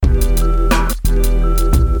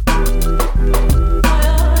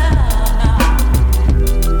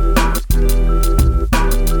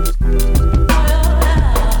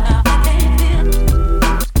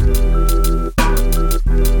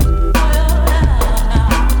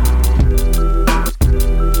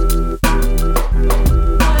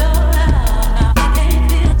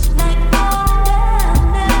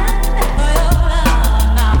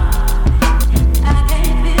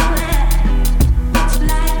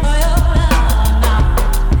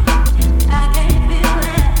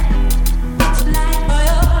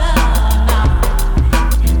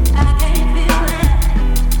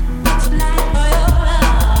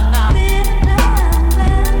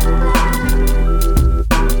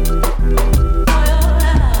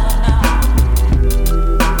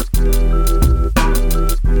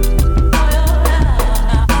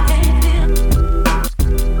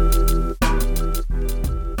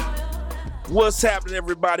What's happening,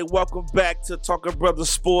 everybody? Welcome back to Talking Brothers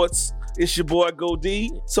Sports. It's your boy Go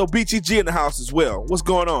D. So BTG in the house as well. What's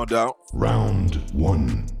going on, dog? Round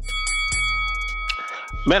one.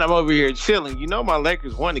 Man, I'm over here chilling. You know my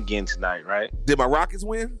Lakers won again tonight, right? Did my Rockets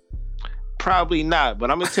win? Probably not, but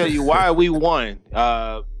I'm going to tell you why we won.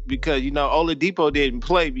 Because, you know, Oladipo didn't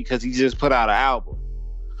play because he just put out an album.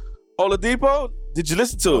 Oladipo? Did you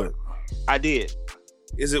listen to it? I did.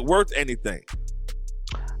 Is it worth anything?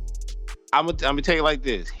 I'm gonna tell you like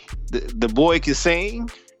this: the boy can sing,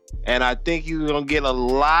 and I think he's gonna get a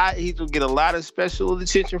lot. He's gonna get a lot of special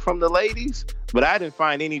attention from the ladies. But I didn't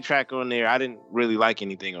find any track on there. I didn't really like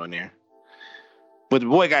anything on there. But the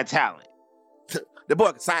boy got talent. The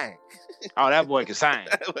boy can sing. Oh, that boy can sing.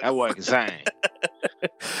 That boy can sing.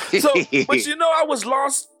 So, but you know, I was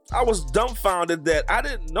lost. I was dumbfounded that I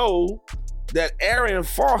didn't know that Arian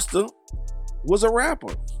Foster was a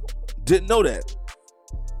rapper. Didn't know that.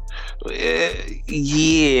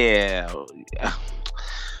 Yeah,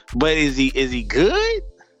 but is he good?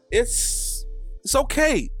 It's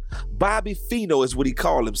okay. Bobby Fino is what he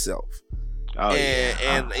called himself. Oh,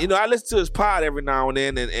 and you know, I listen to his pod every now and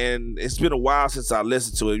then, and it's been a while since I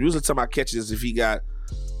listened to it. Usually, time I catch it is if he got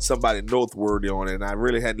somebody noteworthy on it, and I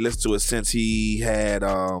really hadn't listened to it since he had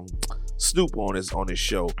Snoop on his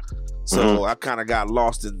show. So I kind of got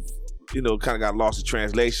lost in.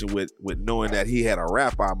 Translation with knowing that he had a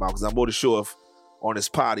rap album, because I'm more than sure if on his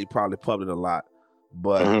pod he probably pubbed it a lot.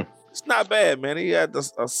 But it's not bad, man. He had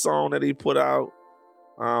a song that he put out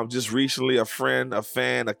just recently, a friend, a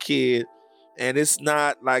fan, a kid, and it's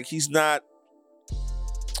not like he's not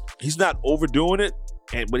overdoing it,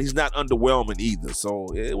 but he's not underwhelming either. So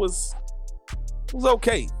it was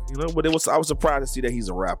okay, you know. But I was surprised to see that he's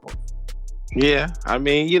a rapper. Yeah, I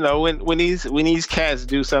mean, you know, when these cats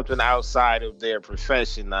do something outside of their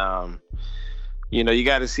profession, you know, you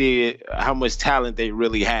got to see how much talent they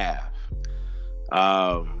really have.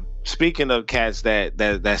 Speaking of cats that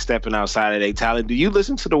stepping outside of their talent, do you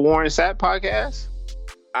listen to the Warren Sapp podcast?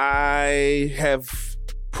 I have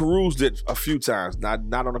perused it a few times, not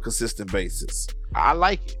on a consistent basis. I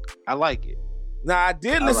like it. Now I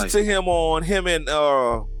did listen to him and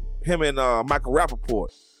Michael Rappaport.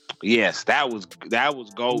 Yes, that was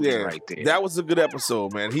golden right there. That was a good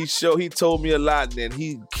episode, man. He told me a lot, and then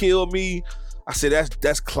he killed me. I said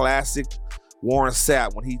that's classic Warren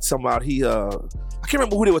Sapp when I can't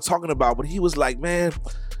remember who they were talking about, but he was like, man,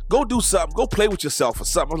 go do something, go play with yourself or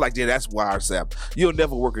something. I was like, yeah, that's Warren Sapp. You'll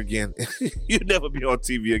never work again. You'll never be on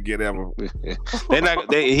TV again ever.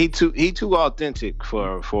 He too authentic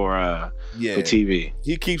for TV.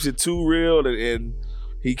 He keeps it too real and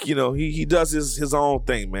he does his own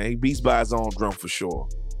thing, man. He beats by his own drum for sure.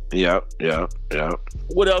 Yeah.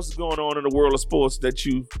 What else is going on in the world of sports that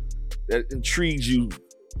intrigues you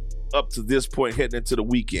up to this point heading into the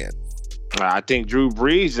weekend? I think Drew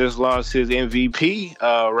Brees just lost his MVP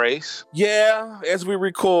race. Yeah, as we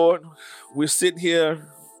record, we're sitting here.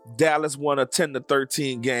 Dallas won a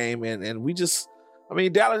 10-13 game, and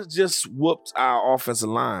Dallas just whooped our offensive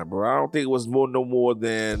line, bro. I don't think it was no more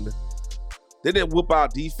than. They didn't whoop our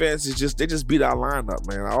defense. They just beat our lineup,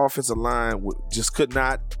 man. Our offensive line just could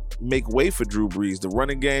not make way for Drew Brees. The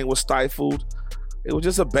running game was stifled. It was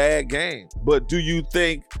just a bad game. But do you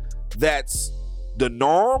think that's the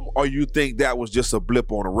norm, or you think that was just a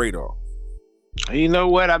blip on the radar? You know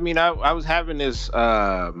what? I mean, I was having this.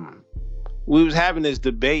 We was having this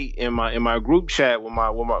debate in my group chat with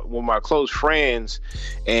my close friends,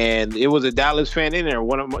 and it was a Dallas fan in there.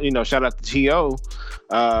 One of my, shout out to T.O.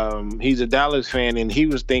 He's a Dallas fan, and he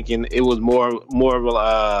was thinking it was more of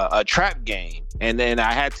a trap game. And then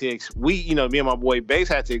I had to me and my boy Bass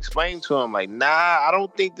had to explain to him, like, nah, I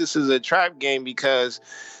don't think this is a trap game, because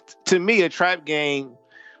to me a trap game,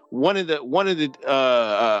 one of the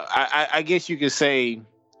I guess you could say,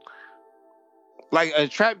 like, a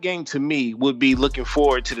trap game to me would be looking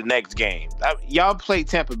forward to the next game. Y'all play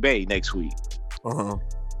Tampa Bay next week.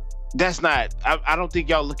 That's not. I don't think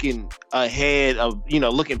y'all looking ahead of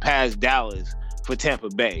looking past Dallas for Tampa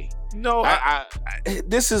Bay. No,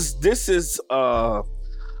 this is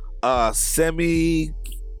semi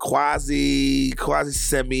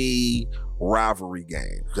semi rivalry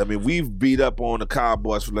game. I mean, we've beat up on the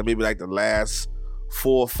Cowboys for maybe like the last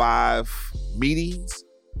 4 or 5 meetings.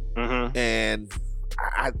 And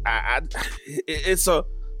it's a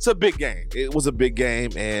big game. It was a big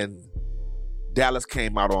game, and Dallas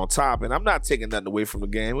came out on top. And I'm not taking nothing away from the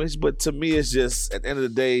game, but to me, it's just at the end of the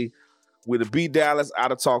day, we'd have beat Dallas.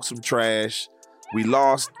 I'd have talked some trash. We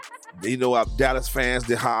lost. Dallas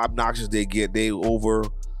fans, how obnoxious they get. They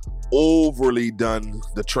overly done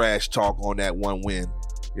the trash talk on that one win.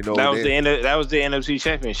 You know, that was the NFC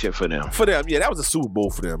Championship for them. For them, yeah, that was a Super Bowl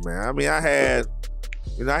for them, man. I mean, I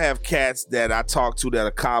have cats that I talk to that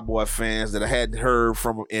are Cowboy fans that I hadn't heard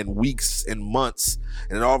from in weeks and months,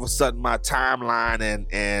 and then all of a sudden my timeline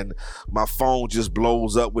and my phone just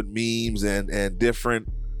blows up with memes and different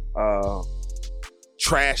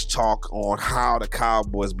trash talk on how the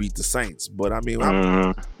Cowboys beat the Saints. But I mean,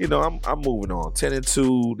 I'm moving on.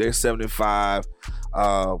 10-2, they're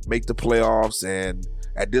 7-5, make the playoffs, and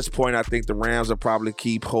at this point, I think the Rams will probably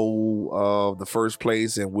keep hold of the first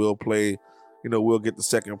place, and we'll play. We'll get the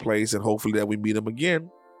second place, and hopefully that we meet them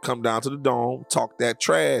again. Come down to the Dome, talk that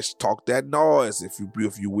trash, talk that noise, if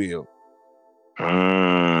you will.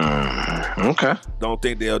 Okay. Don't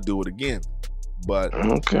think they'll do it again, but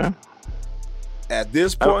okay. At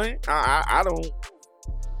this point, I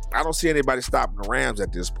don't see anybody stopping the Rams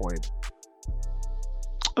at this point.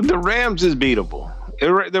 The Rams is beatable.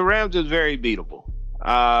 The Rams is very beatable.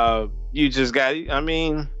 You just got. I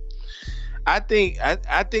mean, I think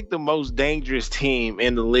the most dangerous team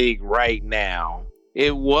in the league right now.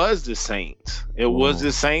 It was the Saints. It was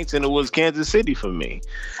the Saints, and it was Kansas City for me.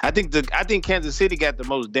 I think Kansas City got the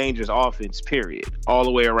most dangerous offense, period, all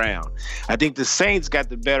the way around. I think the Saints got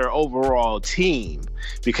the better overall team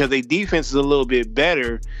because their defense is a little bit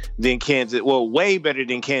better than way better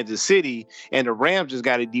than Kansas City, and the Rams just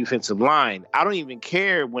got a defensive line. I don't even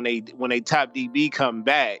care when they top DB come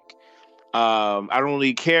back. I don't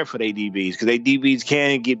really care for their DBs because their DBs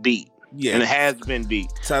can get beat. Yeah, and it has been beat.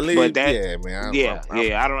 Talib, but that, yeah, man.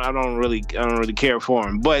 I don't really care for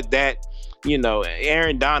him. But that,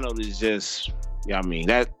 Aaron Donald is just,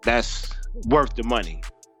 that's worth the money.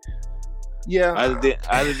 Yeah.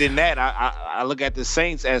 Other than that, I look at the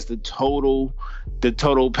Saints as the total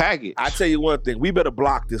package. I tell you one thing, we better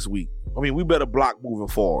block this week. I mean, we better block moving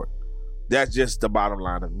forward. That's just the bottom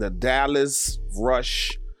line. The Dallas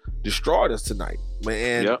rush destroyed us tonight,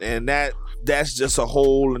 man, and that's just a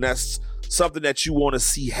hole, and that's something that you want to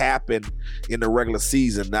see happen in the regular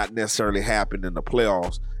season, not necessarily happen in the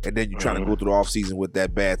playoffs. And then you're trying to go through the offseason with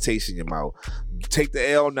that bad taste in your mouth. Take the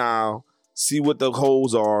L now, see what the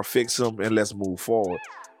holes are, fix them, and let's move forward.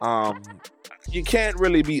 You can't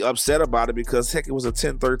really be upset about it because, heck, it was a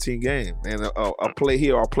 10-13 game. And a play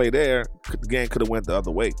here or a play there, the game could have went the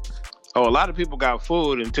other way. Oh, a lot of people got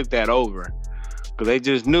fooled and took that over. Because they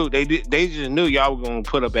just knew y'all were going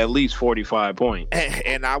to put up at least 45 points.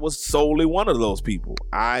 And I was solely one of those people.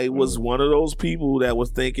 I was one of those people that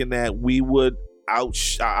was thinking that we would I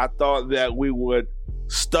thought that we would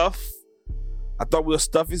stuff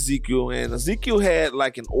Ezekiel, and Ezekiel had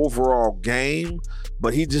like an overall game,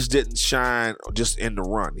 but he just didn't shine just in the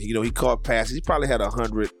run. He caught passes. He probably had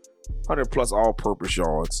 100 plus all-purpose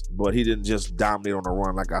yards, but he didn't just dominate on the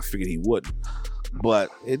run like I figured he would. But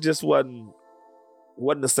it just wasn't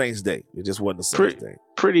the Saints' day. It just wasn't the Saints' day.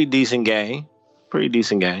 Pretty decent game.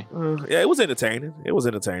 Yeah, it was entertaining. It was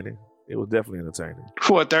definitely entertaining.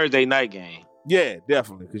 For a Thursday night game. Yeah,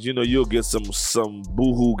 definitely. Because, you'll get some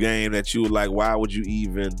boo-hoo game that you like, why would you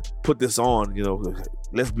even put this on?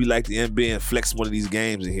 Let's be like the NBA and flex one of these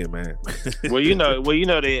games in here, man. Well, the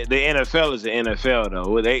NFL is the NFL,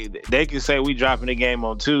 though. They can say we dropping the game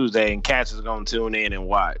on Tuesday and cats is going to tune in and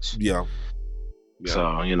watch. Yeah.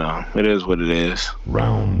 So, it is what it is.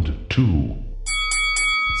 Round 2.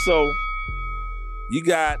 So, you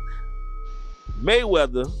got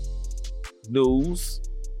Mayweather news.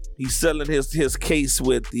 He's settling his case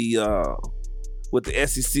with the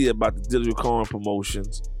SEC about the digital coin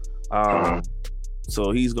promotions.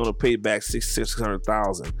 So he's gonna pay back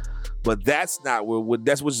 $600,000. But that's not which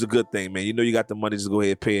is a good thing, man. You got the money, just go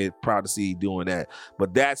ahead and pay it. Proud to see you doing that.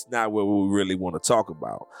 But that's not what we really want to talk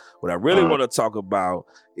about. What I really want to talk about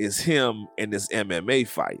is him in this MMA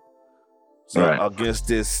fight. So against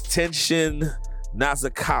this Tenshin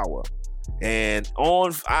Nasukawa. And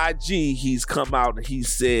on IG, he's come out and he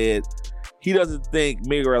said he doesn't think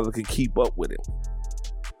Mayweather can keep up with him.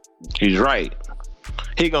 He's right.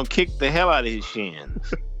 He gonna kick the hell out of his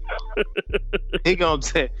shins. he gonna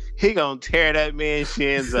tear that man's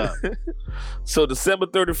shins up. So December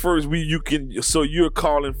 31st, so you're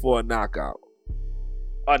calling for a knockout,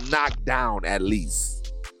 a knockdown at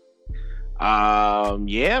least.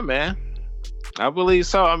 Yeah, man, I believe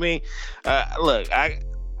so. I mean, look,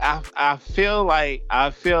 I feel like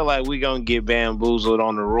we gonna get bamboozled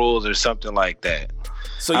on the rules or something like that.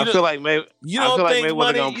 So I feel like Mayweather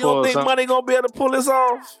gonna be able to pull this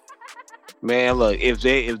off? Man, look, if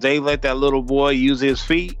they let that little boy use his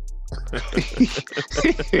feet,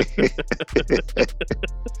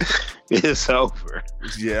 it's over.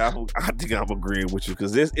 Yeah, I think I'm agreeing with you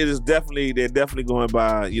because they're definitely going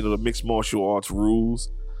by the mixed martial arts rules.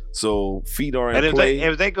 So feet are in And play.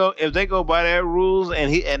 if they go by their rules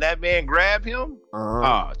and that man grab him,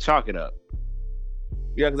 chalk it up.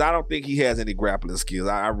 Yeah, because I don't think he has any grappling skills.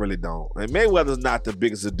 I really don't. And Mayweather's not the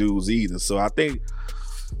biggest of dudes either. So I think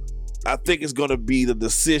it's going to be the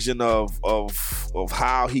decision of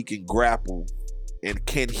how he can grapple and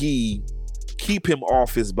can he keep him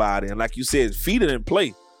off his body. And like you said, feet are in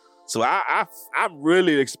play. So I'm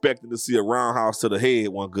really expecting to see a roundhouse to the head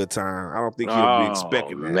one good time. I don't think he'll be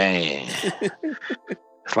expecting that. Man.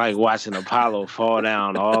 It's like watching Apollo fall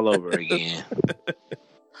down all over again.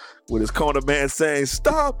 With his corner man saying,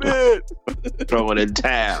 "Stop it!" Throw in the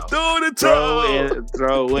towel. Throw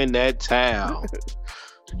in that towel.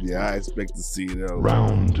 Yeah, I expect to see that.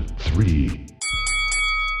 Round 3.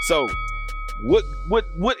 So,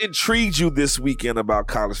 what intrigued you this weekend about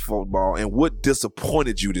college football, and what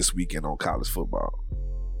disappointed you this weekend on college football?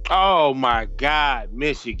 Oh my God,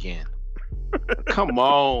 Michigan! Come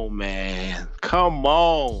on, man! Come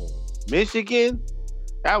on, Michigan!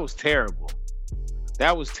 That was terrible.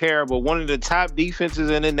 That was terrible. One of the top defenses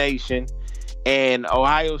in the nation, and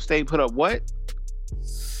Ohio State put up what?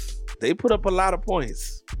 They put up a lot of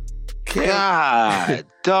points. God,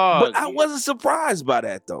 dog. But I wasn't surprised by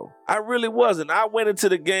that, though. I really wasn't. I went into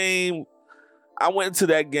that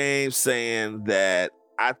game saying that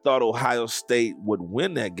I thought Ohio State would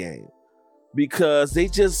win that game because they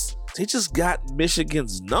just got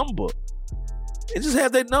Michigan's number. They just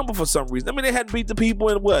had their number for some reason. I mean, they hadn't beat the people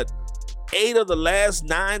in what? 8 of the last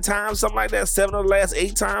 9 times, something like that. 7 of the last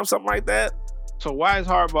 8 times, something like that. So why is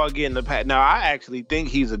Harbaugh getting the pat? Now, I actually think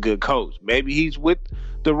he's a good coach. Maybe he's with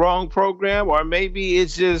the wrong program, or maybe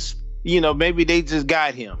it's just, maybe they just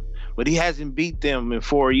got him. But he hasn't beat them in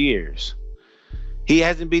 4 years. He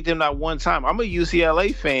hasn't beat them not one time. I'm a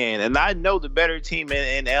UCLA fan, and I know the better team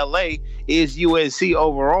in LA is USC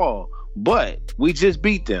overall. But we just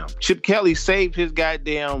beat them. Chip Kelly saved his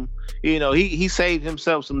goddamn, he saved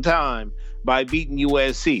himself some time by beating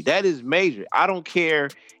USC. That is major. I don't care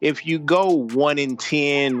if you go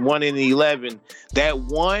 1-10, 1-11. That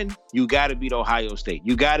one, you got to beat Ohio State.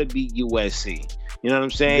 You got to beat USC. You know what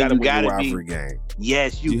I'm saying? You got to beat game.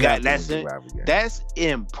 Yes, that's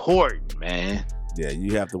important, man. Yeah,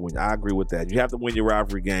 you have to win. I agree with that. You have to win your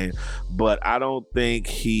rivalry game, but I don't think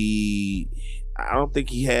he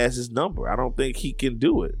has his number. I don't think he can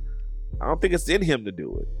do it. I don't think it's in him to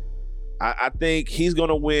do it. I think he's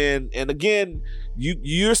gonna win. And again,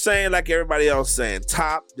 you're saying like everybody else saying,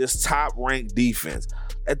 top ranked defense.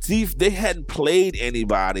 They hadn't played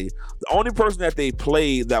anybody. The only person that they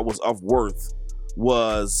played that was of worth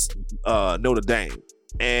was Notre Dame.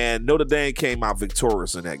 And Notre Dame came out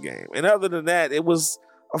victorious in that game. And other than that, it was,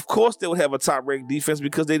 of course, they would have a top ranked defense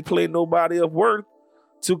because they played nobody of worth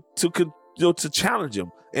to challenge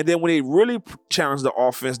them. And then when they really challenge the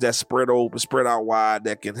offense that's spread out wide,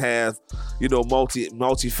 that can have,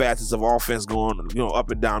 multi facets of offense going,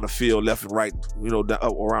 up and down the field, left and right,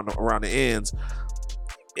 around the ends,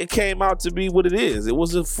 it came out to be what it is. It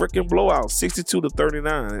was a freaking blowout,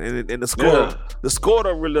 62-39. And the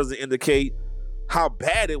score really doesn't indicate how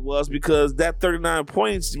bad it was, because that 39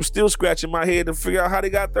 points, I'm still scratching my head to figure out how they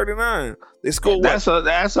got 39. They scored That's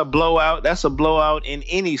a blowout. That's a blowout in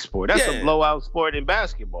any sport. That's a blowout sport in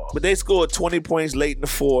basketball. But they scored 20 points late in the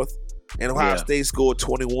fourth, and Ohio State scored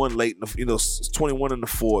 21 late in the 21 in the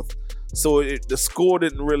fourth. So the score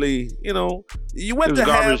didn't really, you went to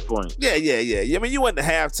garbage points. Yeah. I mean, you went to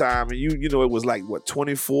halftime, and it was like what,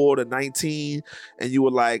 24-19, and you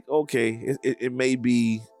were like, okay, it may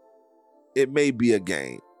be a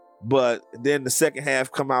game. But then the second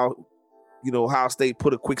half come out, Ohio State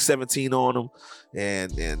put a quick 17 on them,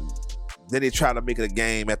 and then they try to make it a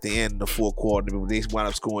game at the end of the fourth quarter. They wound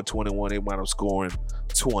up scoring 21. They wound up scoring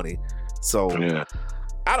 20. So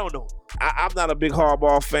I don't know. I'm not a big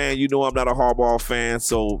Harbaugh fan. I'm not a Harbaugh fan.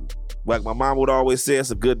 So like my mom would always say,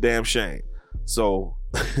 it's a good damn shame. So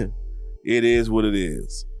it is what it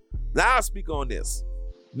is. Now I'll speak on this.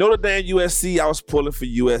 Notre Dame, USC, I was pulling for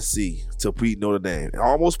USC to beat Notre Dame. I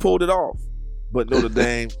almost pulled it off. But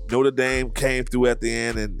Notre Dame came through at the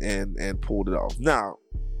end and pulled it off. Now,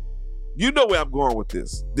 you know where I'm going with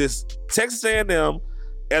this. This Texas A&M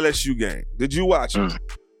LSU game. Did you watch it?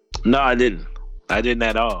 No, I didn't. I didn't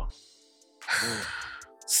at all.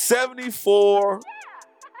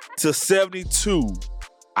 74-72.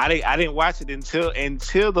 I didn't watch it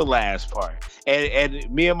until the last part. And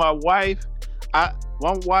me and my wife, my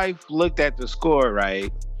wife looked at the score, right?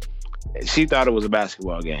 She thought it was a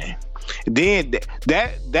basketball game. Then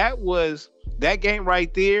that game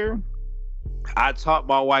right there, I taught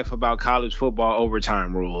my wife about college football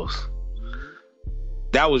overtime rules.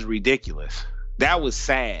 That was ridiculous. That was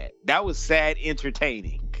sad. That was sad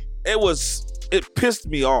entertaining. It pissed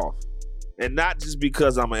me off. And not just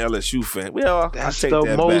because I'm an LSU fan. Well, that's I take the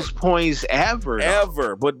that most back. points ever.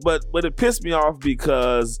 Ever. But it pissed me off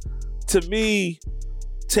because, to me,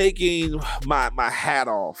 taking my hat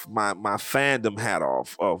off, my fandom hat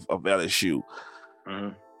off of LSU,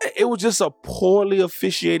 it was just a poorly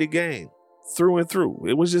officiated game through and through.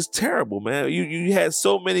 It was just terrible, man. You had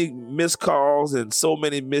so many missed calls and so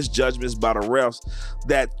many misjudgments by the refs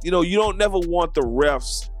that, you don't never want the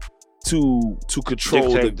refs to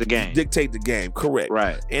control dictate the game. Correct.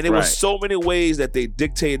 Right. And it was so many ways that they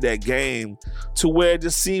dictated that game to where it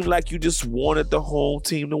just seemed like you just wanted the home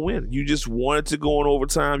team to win. You just wanted to go in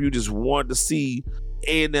overtime. You just wanted to see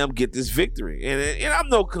A&M get this victory. And I'm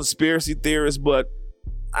no conspiracy theorist, but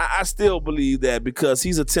I still believe that because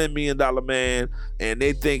he's a $10 million man and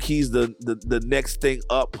they think he's the next thing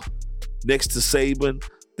up next to Saban,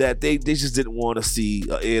 that they just didn't want to see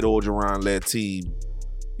an Ed Orgeron-led team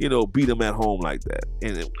beat them at home like that.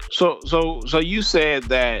 And so you said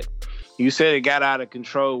it got out of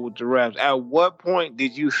control with the refs. At what point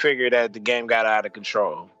did you figure that the game got out of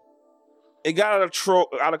control? It got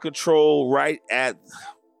out of control right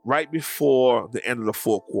before the end of the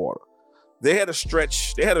fourth quarter. They had a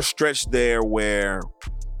stretch there where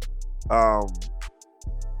a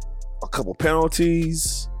couple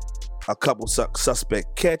penalties, a couple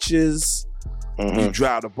suspect catches. You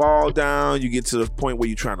drive the ball down. You get to the point where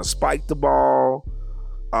you're trying to spike the ball.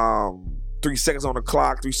 3 seconds on the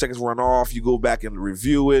clock. 3 seconds run off. You go back and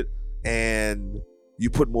review it, and you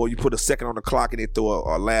put a second on the clock, and they throw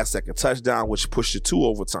a last second touchdown, which pushed it to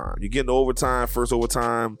overtime. You get into overtime. First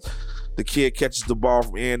overtime, the kid catches the ball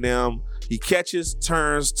from A&M. He catches,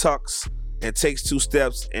 turns, tucks, and takes 2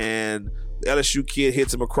 steps, and the LSU kid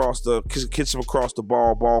hits him across the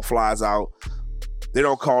ball. Ball flies out. They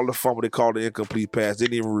don't call the fumble. They call the incomplete pass. They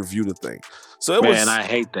didn't even review the thing. So I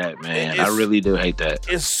hate that, man. I really do hate that.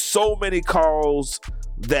 It's so many calls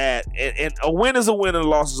that, and a win is a win and a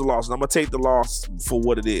loss is a loss. And I'm gonna take the loss for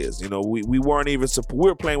what it is. We weren't even. We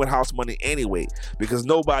were playing with house money anyway because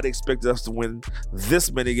nobody expected us to win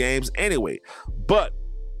this many games anyway. But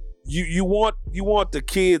you want the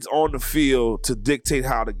kids on the field to dictate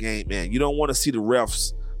how the game ends. You don't want to see the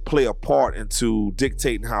refs play a part into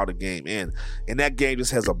dictating how the game ends. And that game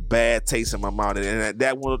just has a bad taste in my mouth. And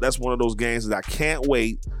that's one of those games that I can't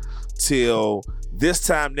wait till this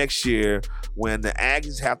time next year when the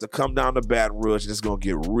Aggies have to come down to Baton Rouge, and it's going to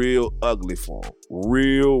get real ugly for them.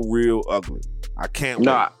 Real ugly. I can't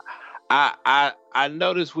wait. I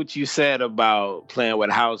noticed what you said about playing with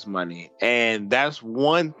house money. And that's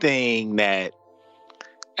one thing that,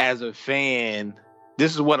 as a fan,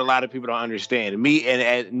 this is what a lot of people don't understand.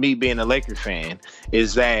 Me being a Lakers fan,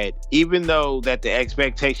 is that even though that the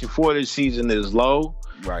expectation for this season is low,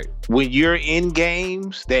 right, when you're in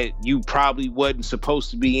games that you probably wasn't supposed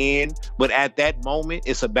to be in, but at that moment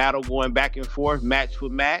it's a battle going back and forth, match for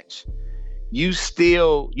match, you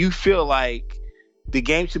feel like the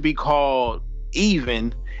game should be called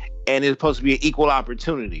even, and it's supposed to be an equal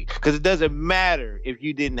opportunity. Because it doesn't matter if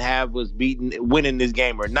you didn't have us winning this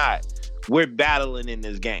game or not. We're battling in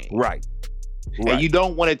this game. Right. And you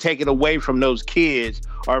don't want to take it away from those kids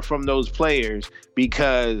or from those players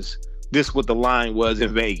because this is what the line was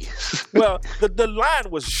in Vegas. Well, the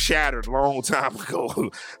line was shattered a long time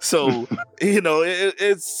ago. So,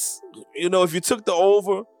 it's, if you took the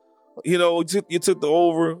over, you took the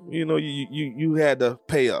over, you had to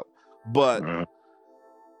pay up. But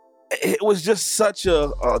it was just such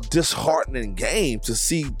a disheartening game to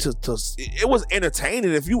see. It was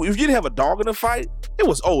entertaining. If you didn't have a dog in the fight, it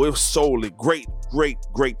was solely great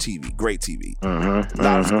TV. A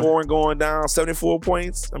lot of scoring going down, 74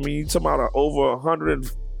 points. I mean, you talking about over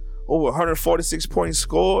 146 points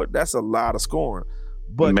scored. That's a lot of scoring.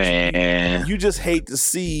 But man, you just hate to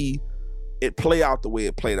see it play out the way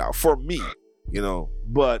it played out for me.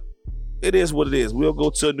 But it is what it is. We'll go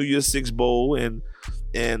to a New Year's Six bowl and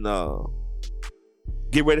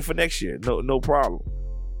get ready for next year. No problem.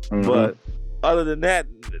 But other than that,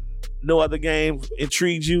 no other game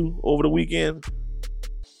intrigued you over the weekend?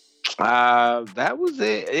 That was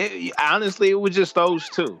it. Honestly, it was just those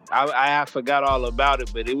two. I forgot all about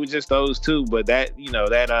it, but it was just those two. But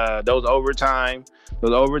those overtime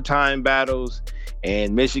battles,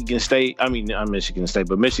 and Michigan State. I mean, not Michigan State,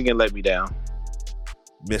 but Michigan let me down.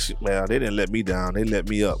 Well, they didn't let me down. They let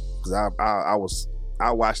me up because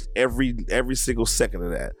I watched every single second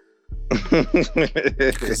of that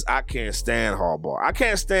because I can't stand Harbaugh. I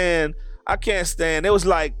can't stand. It was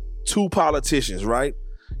like two politicians, right?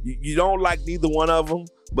 You don't like neither one of them,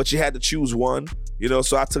 but you had to choose one.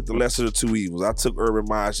 So I took the lesser of two evils. I took Urban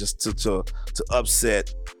Meyer just to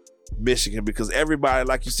upset Michigan, because everybody,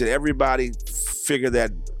 like you said, everybody figured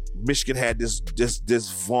that Michigan had this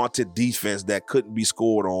vaunted defense that couldn't be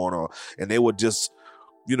scored on, and they would just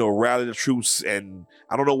rally the troops. And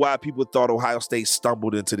I don't know why people thought Ohio State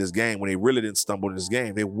stumbled into this game when they really didn't stumble in this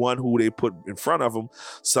game. They won who they put in front of them.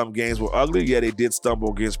 Some games were ugly. Yeah, they did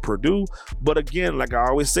stumble against Purdue. But again, like I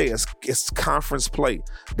always say, it's conference play.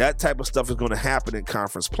 That type of stuff is going to happen in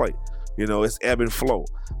conference play. It's ebb and flow.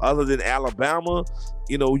 Other than Alabama,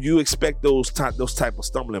 you expect those type of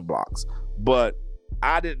stumbling blocks. But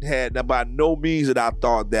I didn't have that. By no means that I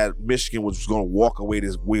thought that Michigan was going to walk away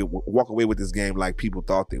with this game like people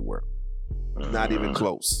thought they were. Not even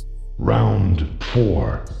close. Round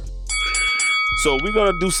 4. So we're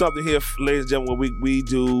gonna do something here, ladies and gentlemen. We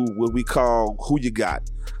do what we call Who You Got.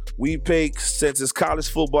 We pick, since it's college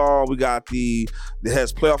football, we got that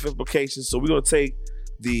has playoff implications. So we're gonna take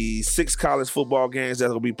the 6 college football games that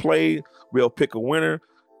will be played. We'll pick a winner.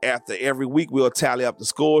 After every week, we'll tally up the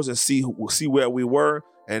scores and see where we were,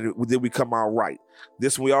 and then we come out right. We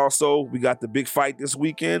got the big fight this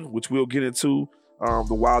weekend, which we'll get into,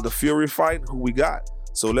 the Wilder Fury fight. Who we got?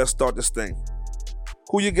 So let's start this thing.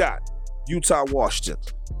 Who you got? Utah, Washington.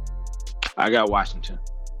 I got Washington.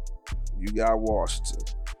 You got Washington.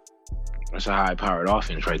 That's a high-powered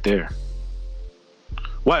offense right there.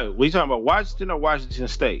 Wait, we talking about Washington or Washington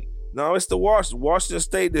State? No, it's the Washington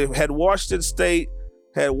State. They had Washington State.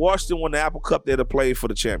 Had Washington won the Apple Cup, they'd have played for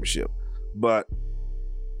the championship. But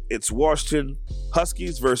it's Washington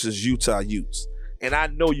Huskies versus Utah Utes. And I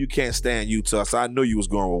know you can't stand Utah, so I know you was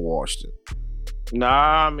going with Washington.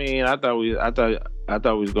 Nah, I mean, I thought we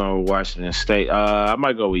was going with Washington State. I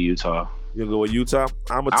might go with Utah. You'll go with Utah?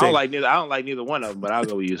 I don't like neither one of them, but I'll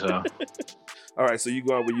go with Utah. All right, so you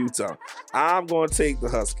going with Utah. I'm going to take the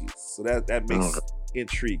Huskies. So that makes it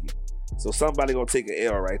intriguing. So somebody going to take an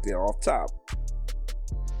L right there off top.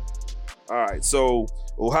 All right, so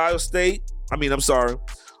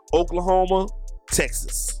Oklahoma,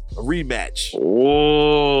 Texas, a rematch.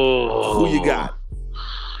 Oh, who you got?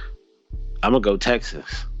 I'm gonna go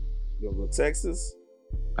Texas. You gonna go Texas?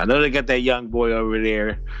 I know they got that young boy over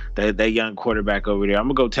there, that young quarterback over there. I'm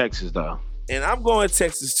gonna go Texas though. And I'm going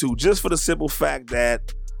Texas too, just for the simple fact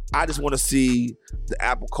that I just want to see the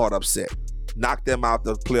apple cart upset, knock them out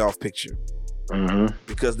the playoff picture. Mm-hmm.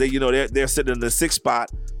 Because they're sitting in the 6th spot.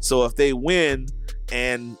 So if they win,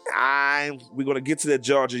 and we're gonna get to that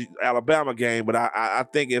Georgia-Alabama game, but I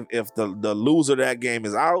think if the loser of that game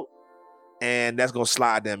is out, and that's gonna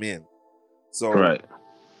slide them in. So right.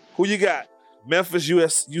 Who you got? Memphis,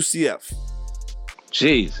 UCF.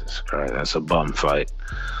 Jesus Christ, that's a bum fight.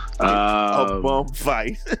 A bum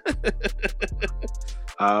fight.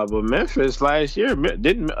 But Memphis last year,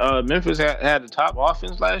 didn't Memphis had the top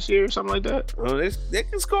offense last year or something like that? Well, they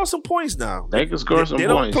can score some points now. They can score some points. They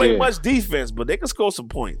don't play much defense, but they can score some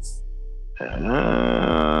points. I'm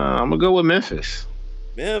gonna go with Memphis.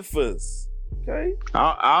 Memphis, okay.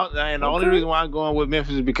 And the only reason why I'm going with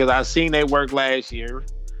Memphis is because I seen they work last year,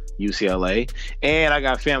 UCLA, and I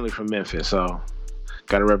got family from Memphis, so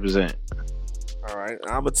gotta represent. All right,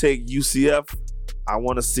 I'm gonna take UCF. I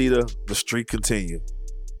want to see the streak continue.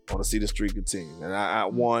 And I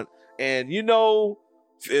want, and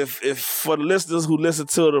if for the listeners who listen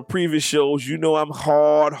to the previous shows, I'm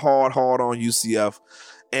hard on UCF.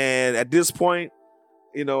 And at this point,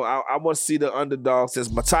 I want to see the underdog.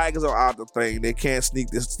 Since my Tigers are out the thing, they can't sneak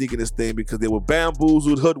in this thing because they were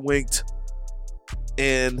bamboozled, hoodwinked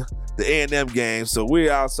in the A&M game. So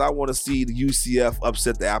we're out. So I want to see the UCF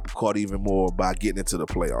upset the apple cart even more by getting into the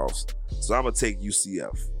playoffs. So I'm going to take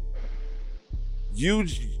UCF.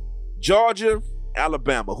 Georgia,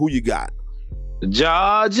 Alabama. Who you got?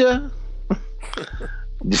 Georgia.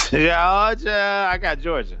 I got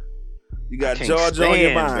Georgia. You got Georgia on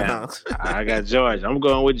your mind, huh? I got Georgia. I'm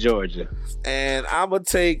going with Georgia. And I'm going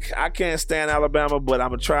to take, I can't stand Alabama, but I'm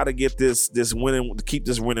going to try to get keep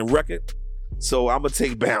this winning record. So I'm going to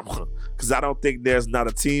take Bama because I don't think there's not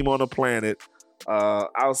a team on the planet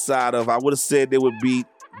outside of, I would have said they would beat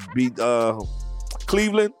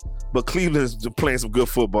Cleveland, but Cleveland is playing some good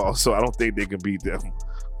football, so I don't think they can beat them.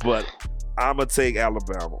 But I'm gonna take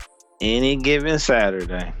Alabama. Any given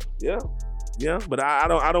Saturday. Yeah, but I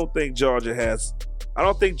don't think Georgia has. I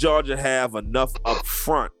don't think Georgia have enough up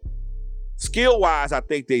front. Skill wise, I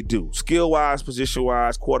think they do. Skill wise, position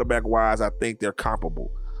wise, quarterback wise, I think they're comparable.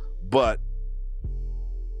 But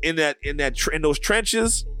in those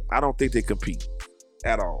trenches, I don't think they compete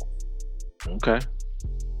at all. Okay.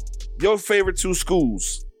 Your favorite 2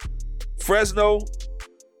 schools, Fresno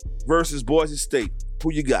versus Boise State.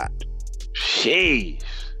 Who you got? Jeez.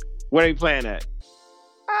 Where they playing at?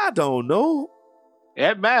 I don't know.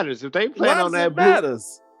 That matters. If they playing Why on does that it blue,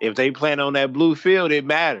 matters? if they playing on that blue field, it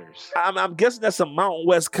matters. I'm guessing that's a Mountain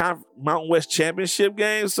West championship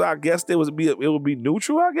game, so I guess it would be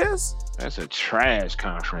neutral. I guess That's a trash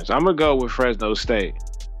conference. I'm gonna go with Fresno State.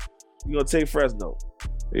 you gonna take Fresno.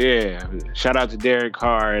 Yeah. Shout out to Derek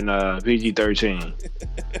Carr and PG-13.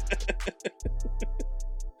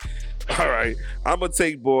 All right, I'm gonna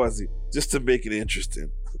take Boise just to make it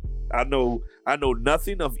interesting. I know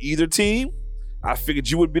nothing of either team. I figured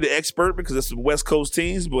you would be the expert because it's some West Coast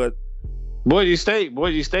teams, but Boise State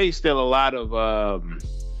still a lot of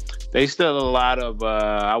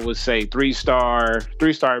I would say three-star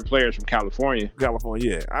players from California.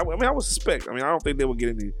 California, yeah. I would suspect. I don't think they would get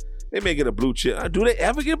any. They may get a blue chip. Do they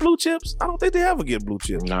ever get blue chips? I don't think they ever get blue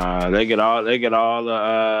chips. Nah, they get all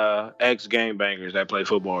the ex game bangers that play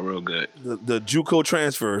football real good. The JUCO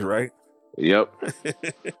transfers, right? Yep.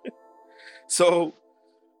 So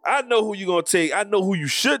I know who you're gonna take. I know who you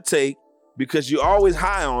should take because you're always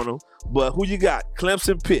high on them. But who you got?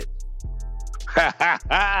 Clemson, Pitt.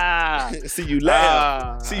 See you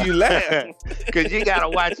laugh. Because you gotta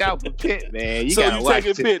watch out for Pitt, man. You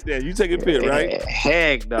taking Pitt then? You taking Pitt, right?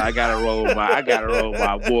 Heck no, I gotta roll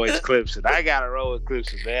my boys Clemson. I gotta roll with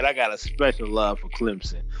Clemson, man. I got a special love for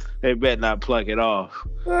Clemson. They better not pluck it off.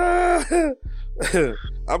 I'm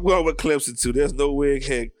going with Clemson too. There's no way,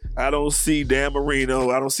 heck. I don't see Dan Marino.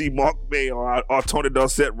 I don't see Mark May or Tony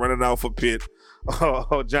Dorsett running out for Pitt.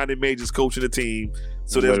 Johnny Majors coaching the team.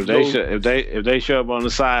 So if they show up on the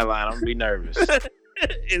sideline, I'm gonna be nervous.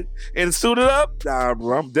 and suit it up? Nah,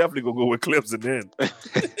 bro. I'm definitely gonna go with Clemson then.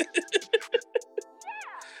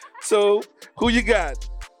 So who you got?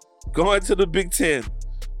 Going to the Big Ten.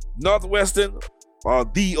 Northwestern or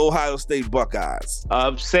the Ohio State Buckeyes?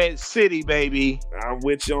 Upset City, baby. I'm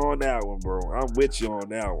with you on that one, bro. I'm with you on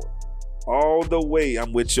that one. All the way,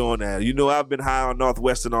 I'm with you on that. You know, I've been high on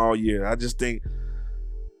Northwestern all year. I just think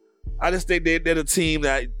they're the team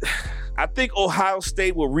that I think Ohio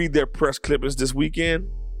State will read their press clippings this weekend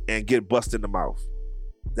and get busted in the mouth.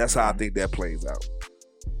 That's how I think that plays out.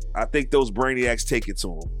 I think those brainiacs take it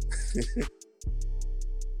to them.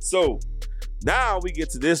 So now we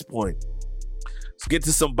get to this point. Let's get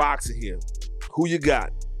to some boxing here. Who you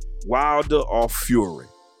got? Wilder or Fury?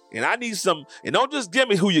 And I need some, and don't just give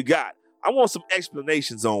me who you got. I want some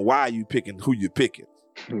explanations on why you picking who you're picking.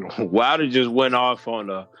 Wilder just went off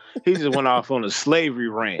on a slavery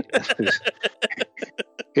rant.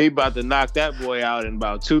 He about to knock that boy out in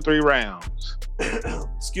about 2-3 rounds.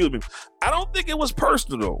 Excuse me. I don't think it was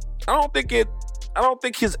personal. I don't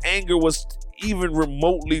think his anger was even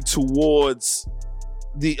remotely towards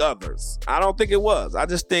the others. I don't think it was. I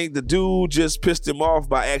just think the dude just pissed him off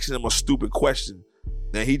by asking him a stupid question.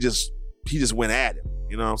 And he just went at him.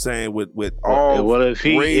 You know what I'm saying? With all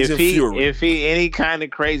rage and fury. If he any kind of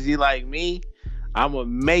crazy like me, I'm gonna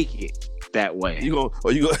make it that way. You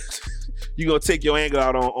gonna take your anger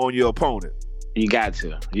out on your opponent. You got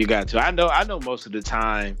to. I know most of the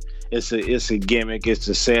time it's a gimmick. It's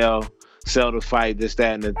to sell the fight, this,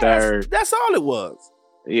 that, and the third. That's all it was.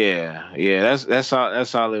 Yeah. That's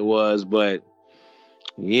all it was. But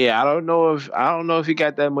yeah, I don't know if he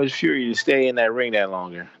got that much fury to stay in that ring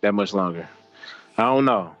that much longer. I don't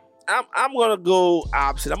know. I'm gonna go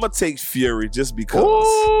opposite. I'm gonna take Fury just because.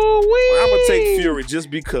 Ooh-wee. I'm gonna take Fury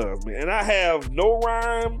just because, man. And I have no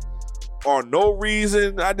rhyme or no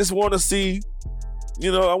reason. I just want to see. I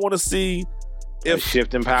want to see if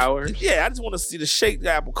shifting powers. Yeah, I just want to see to shake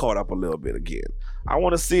the apple cart up a little bit again. I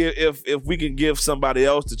want to see if we can give somebody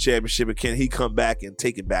else the championship and can he come back and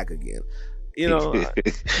take it back again. He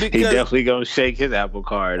definitely gonna shake his apple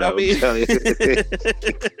cart. Hey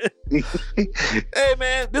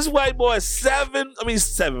man, this white boy is 7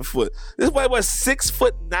 foot. This white boy is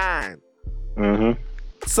 6'9". Mm-hmm.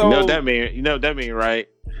 So you know what that mean, right?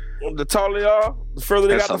 The taller they are, the further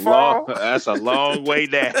they got to fall. That's a long way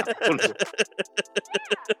down.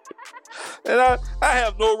 And I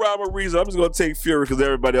have no rhyme or reason. I'm just gonna take Fury because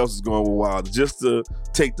everybody else is going with Wilder, just to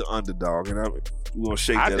take the underdog, and we're gonna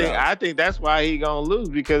shake that out. I think that's why he gonna lose,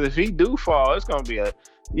 because if he do fall, it's gonna be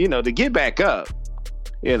to get back up.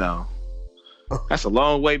 That's a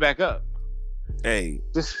long way back up. Hey,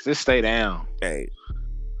 just stay down. Hey,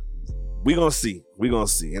 we gonna see,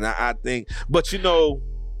 and I think, but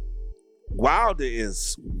Wilder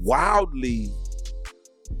is wildly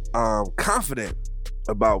confident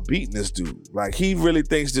about beating this dude. Like, he really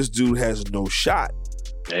thinks this dude has no shot.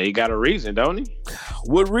 Yeah, he got a reason, don't he?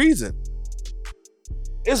 What reason?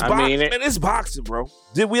 It's boxing, man. It's boxing, bro.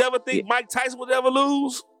 Did we ever think Mike Tyson would ever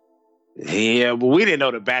lose? Yeah, but we didn't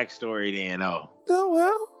know the backstory then, though. Oh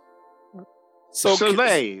well. So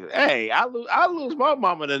hey, I lose my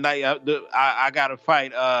mama tonight. I gotta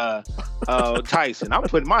fight Tyson. I'm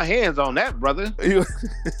putting my hands on that brother.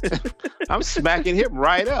 I'm smacking him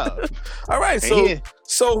right up. All right,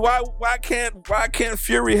 so why can't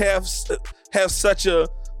Fury have such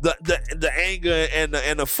the anger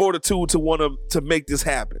and the fortitude to want to make this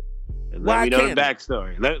happen? Let me know the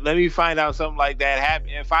backstory. Let me find out something like that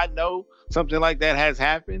happened. If I know something like that has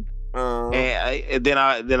happened. And then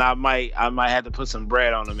I might have to put some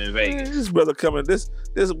bread on him in Vegas. This brother coming, this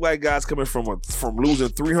white guy's coming from losing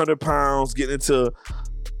 300 pounds, getting into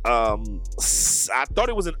I thought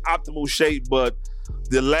he was in optimal shape, but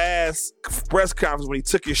the last press conference when he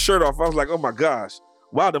took his shirt off, I was like, oh my gosh,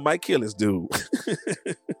 wow, did Mike kill this dude?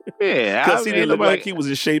 Yeah, because he didn't look like he was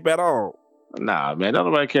in shape at all. Nah, man, don't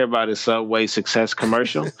nobody care about his Subway success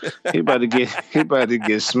commercial. he about to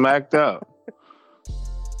get smacked up.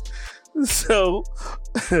 So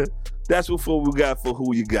that's what we got for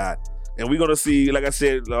Who You Got. And we're gonna see, like I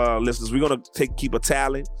said, listeners, we're gonna keep a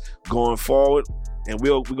tally going forward, and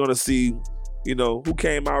we're gonna see, who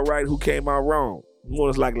came out right, who came out wrong.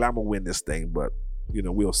 Most likely I'm gonna win this thing, but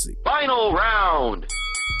we'll see. Final round.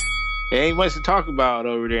 There ain't much to talk about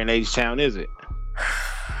over there in H-Town, is it?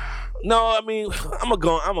 No, I mean, I'm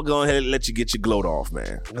gonna go ahead and let you get your gloat off,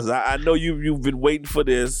 man, because I know you've been waiting for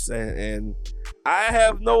this, and I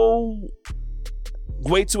have no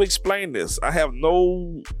way to explain this. I have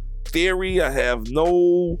no theory. I have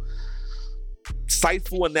no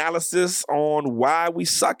insightful analysis on why we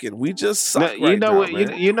sucking. We just suck. You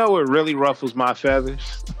know what really ruffles my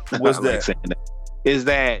feathers? What's that? Is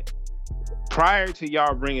that prior to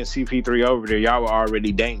y'all bringing CP3 over there, y'all were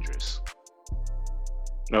already dangerous.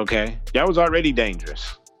 Okay, y'all was already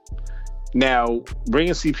dangerous. Now,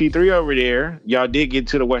 bringing CP3 over there, y'all did get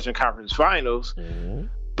to the Western Conference Finals,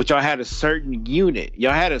 but y'all had a certain unit.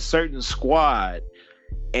 Y'all had a certain squad,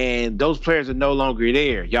 and those players are no longer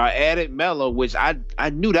there. Y'all added Melo, which I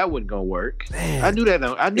knew that wasn't going to work. Man. I knew that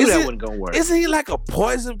wasn't going to work. Isn't he like a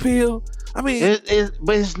poison pill? I mean...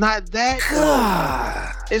 but it's not that.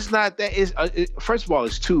 God. It's not that. First of all,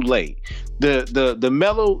 it's too late. The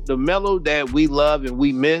Melo that we love and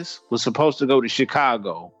we miss was supposed to go to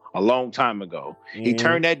Chicago a long time ago. He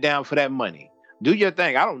turned that down for that money. Do your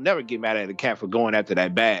thing. I don't never get mad at a cat for going after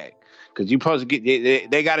that bag, because you're supposed to get.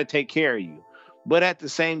 They got to take care of you. But at the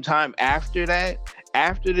same time, after that,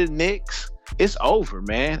 after the Knicks, it's over,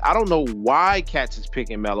 man. I don't know why cats is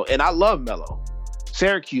picking Melo, and I love Melo,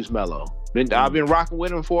 Syracuse Melo. I've been rocking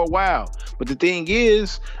with him for a while. But the thing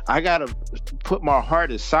is, I got to put my heart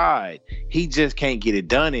aside. He just can't get it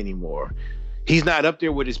done anymore. He's not up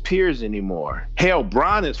there with his peers anymore. Hell,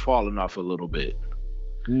 Bron is falling off a little bit.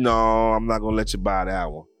 No, I'm not going to let you buy that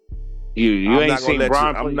one. You ain't seen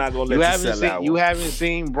Bron play. I'm not going to let you sell that one. You haven't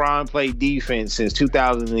seen Bron play defense since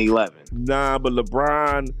 2011. Nah, but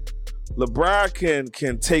LeBron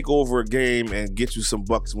can take over a game and get you some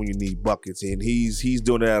buckets when you need buckets, and he's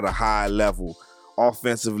doing it at a high level,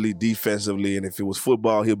 offensively, defensively, and if it was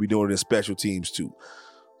football, he'll be doing it in special teams too.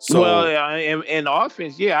 So, well, in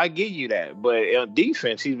offense, yeah, I give you that, but on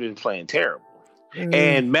defense, he's been playing terrible.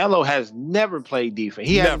 And Melo has never played defense.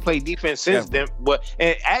 He hasn't played defense since Denver. But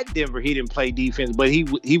at Denver, he didn't play defense, but he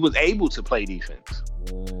was able to play defense.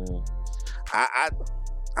 I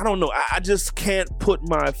don't know. I just can't put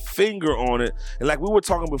my finger on it. And like we were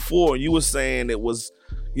talking before, you were saying it was,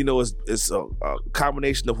 it's a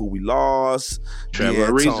combination of who we lost,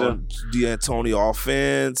 D'Antoni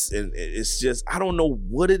offense, and it's just, I don't know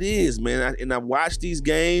what it is, man. And I watch these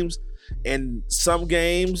games, and some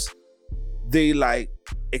games they like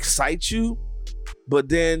excite you, but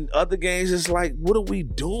then other games it's like, what are we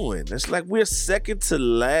doing? It's like we're second to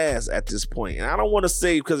last at this point. And I don't want to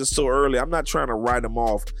say because it's so early, I'm not trying to write them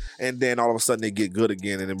off and then all of a sudden they get good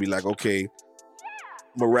again and then be like, okay,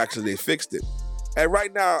 miraculously they fixed it. And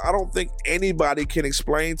right now, I don't think anybody can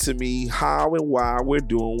explain to me how and why we're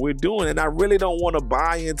doing what we're doing. And I really don't want to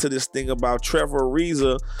buy into this thing about Trevor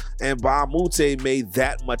Ariza and Ba Moute made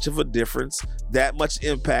that much of a difference, that much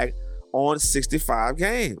impact on 65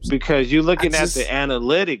 games. Because you're looking at the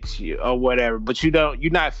analytics or whatever, but you're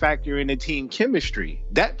not factoring the team chemistry.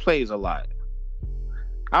 That plays a lot.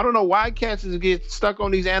 I don't know why cats get stuck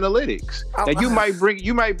on these analytics. And you might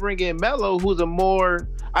bring in Melo, who's a more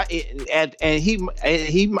that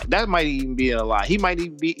might even be a lie. He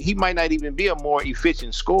might not even be a more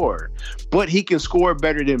efficient scorer, but he can score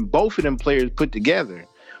better than both of them players put together.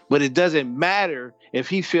 But it doesn't matter if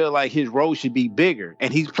he feel like his role should be bigger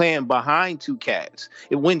and he's playing behind two cats.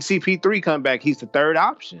 And when CP3 come back, he's the third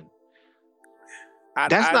option.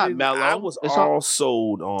 That's not Melo. I was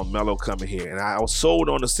sold on Melo coming here, and I was sold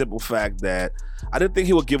on the simple fact that I didn't think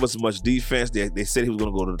he would give us much defense. They said he was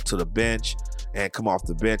going to go to the bench and come off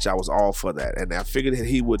the bench. I was all for that, and I figured that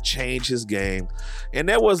he would change his game. And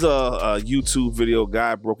there was a YouTube video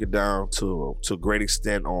guy broke it down to a great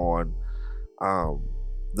extent on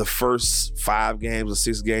the first 5 games or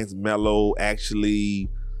 6 games. Melo actually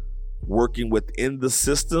working within the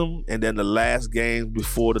system, and then the last game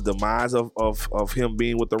before the demise of him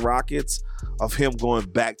being with the Rockets, of him going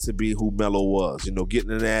back to be who Melo was, getting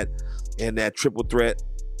in that triple threat,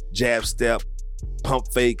 jab step, pump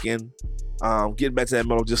faking, getting back to that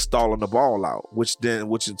Melo just stalling the ball out, which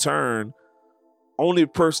in turn, only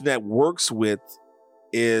person that works with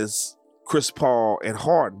is Chris Paul and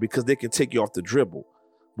Harden, because they can take you off the dribble,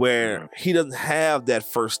 where he doesn't have that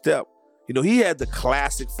first step. He had the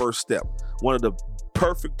classic first step, one of the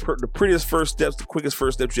the prettiest first steps, the quickest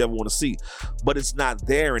first steps you ever want to see, but it's not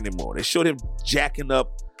there anymore. They showed him jacking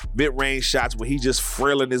up mid-range shots where he just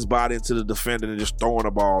frailing his body into the defender and just throwing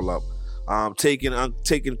the ball up, taking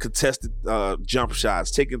contested jump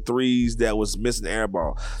shots, taking threes that was missing air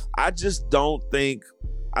ball. I just don't think.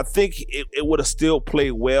 I think it would have still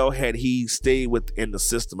played well had he stayed within the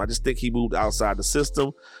system. I just think he moved outside the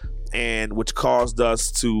system, and which caused us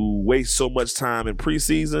to waste so much time in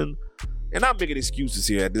preseason. And I'm making excuses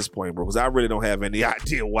here at this point, bro, because I really don't have any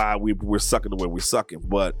idea why we're sucking the way we're sucking.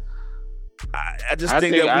 But I just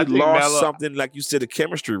think that we lost something, like you said, a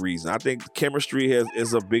chemistry reason. I think chemistry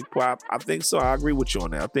is a big pop. I think so. I agree with you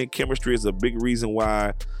on that. I think chemistry is a big reason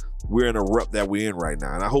why we're in a rut that we're in right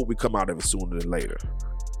now. And I hope we come out of it sooner than later.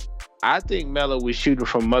 I think Melo was shooting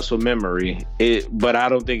from muscle memory, but I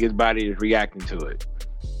don't think his body is reacting to it.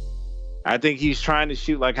 I think he's trying to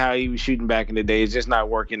shoot like how he was shooting back in the day. It's just not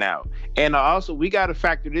working out. And also, we got to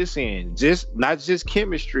factor this in, not just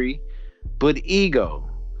chemistry, but ego.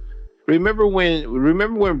 Remember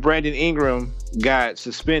when Brandon Ingram got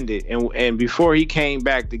suspended, and before he came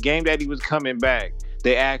back, the game that he was coming back,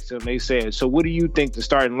 they asked him, they said, "So what do you think the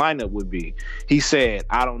starting lineup would be?" He said,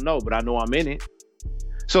 "I don't know, but I know I'm in it."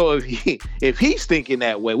 So if he's thinking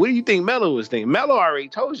that way, what do you think Melo was thinking? Melo already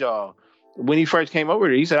told y'all when he first came over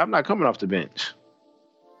there, he said, "I'm not coming off the bench."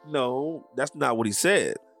 No, that's not what he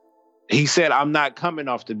said. He said, "I'm not coming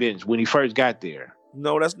off the bench" when he first got there.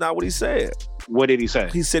 No, that's not what he said. What did he say?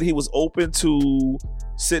 He said he was open to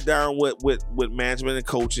sit down with management and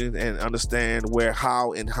coaching and understand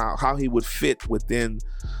how he would fit within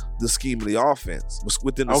the scheme of the offense,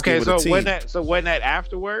 within the scheme of the team. Wasn't that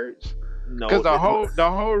afterwards? No, because the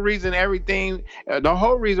whole reason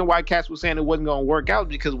why Cats was saying it wasn't going to work out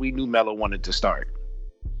because we knew Melo wanted to start.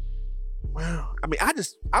 Well, I mean,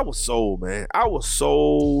 I was sold, man. I was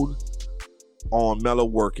sold on Melo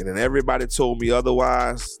working, and everybody told me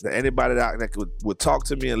otherwise. That anybody that would talk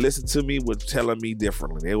to me and listen to me was telling me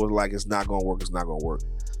differently. It was like, it's not going to work. It's not going to work.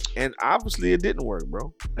 And obviously it didn't work,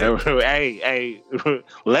 bro. Hey,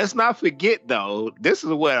 let's not forget though. This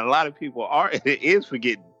is what a lot of people is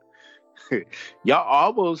forgetting. Y'all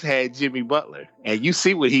almost had Jimmy Butler, and you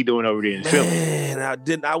see what he doing over there in Philly.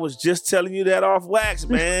 Man, I was just telling you that off wax,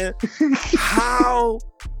 man. How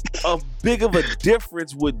big of a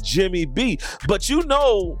difference would Jimmy be? But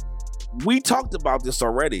we talked about this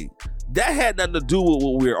already. That had nothing to do with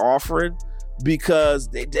what we were offering, because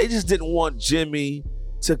they just didn't want Jimmy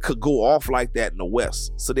to go off like that in the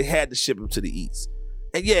West, so they had to ship him to the East.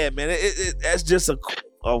 And yeah, man, that's just a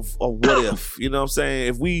what if, you know what I'm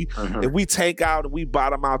saying? If we tank out and we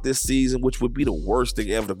bottom out this season, which would be the worst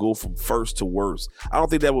thing ever, to go from first to worst. I don't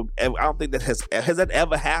think that has that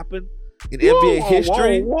ever happened in NBA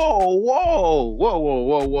history. Whoa.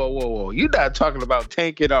 You're not talking about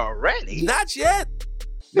tanking already. Not yet.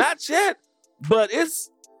 But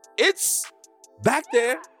it's back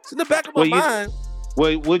there. It's in the back of my mind.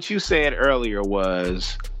 What you said earlier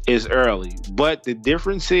is early, but the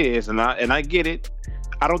difference is, and I get it.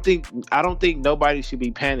 I don't think nobody should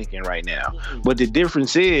be panicking right now. Mm-hmm. But the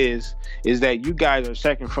difference is that you guys are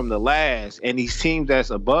second from the last, and these teams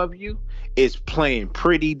that's above you is playing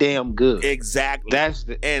pretty damn good. Exactly. That's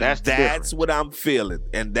what I'm feeling.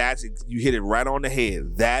 And you hit it right on the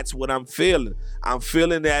head. That's what I'm feeling. I'm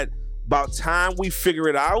feeling that about time we figure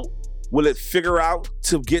it out. Will it figure out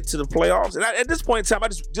to get to the playoffs? And at this point in time, I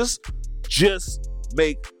just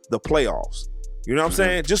make the playoffs. You know what I'm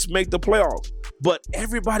saying? Just make the playoffs. But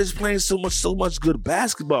everybody's playing so much good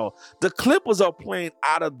basketball. The Clippers are playing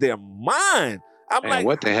out of their mind. I'm like,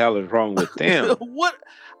 what the hell is wrong with them? What?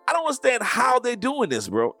 I don't understand how they're doing this,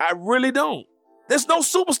 bro. I really don't. There's no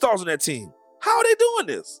superstars on that team. How are they doing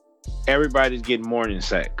this? Everybody's getting morning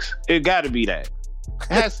sex. It got to be that. It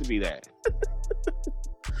has to be that.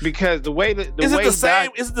 because the way that Is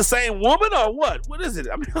it the same woman or what? What is it?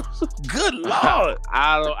 I mean, good Lord.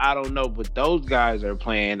 I don't know, but those guys are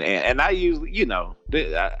playing, and I usually,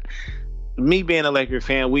 me being a Lakers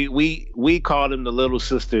fan, we call them the little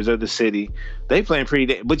sisters of the city. They playing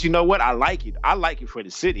pretty, but you know what? I like it. I like it for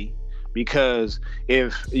the city because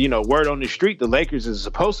if word on the street, the Lakers is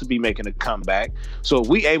supposed to be making a comeback. So if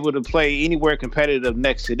we able to play anywhere competitive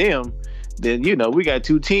next to them, then we got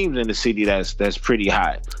two teams in the city that's pretty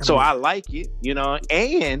high. So I like it,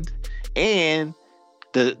 and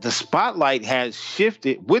the spotlight has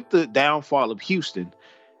shifted with the downfall of Houston,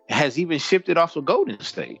 has even shifted off of Golden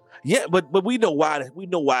State. Yeah, but we know why. We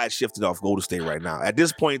know why it shifted off Golden State right now. At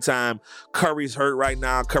this point in time, Curry's hurt right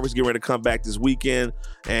now. Curry's getting ready to come back this weekend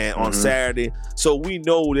and on Saturday. So we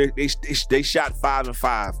know that they shot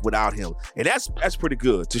 5-5 without him, and that's pretty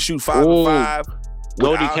good to shoot 5-5.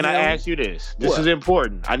 Lodi, can I ask you this? This is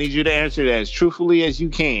important. I need you to answer that as truthfully as you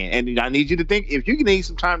can, and I need you to think. If you need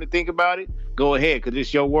some time to think about it, go ahead, because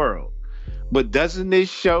it's your world. But doesn't this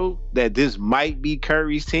show that this might be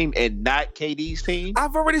Curry's team and not KD's team?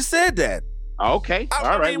 I've already said that. Okay.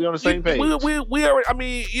 All right. We're on the same page. We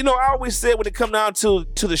already, I always said when it come down to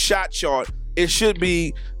the shot chart, it should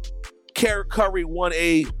be Curry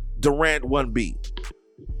 1A, Durant 1B.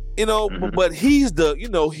 But he's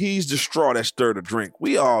the straw that stirred the drink.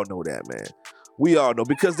 We all know that, man. We all know,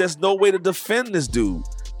 because there's no way to defend this dude.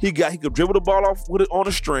 He could dribble the ball off with it on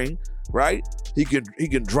a string, right? He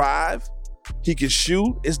can drive. He can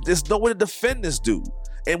shoot. There's no way to defend this dude.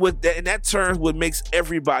 And that turns what makes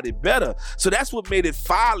everybody better. So that's what made it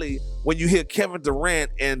folly when you hear Kevin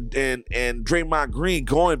Durant and Draymond Green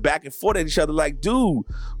going back and forth at each other like, dude,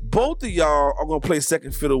 both of y'all are going to play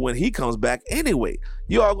second fiddle when he comes back anyway.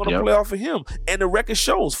 You all going to play off of him. And the record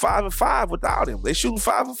shows 5-5 without him. They're shooting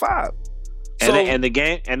 5-5. And the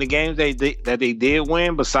games that they did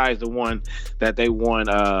win, besides the one that they won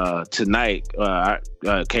tonight,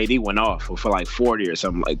 KD went off for like 40 or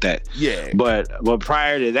something like that. Yeah. But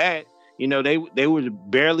prior to that, they were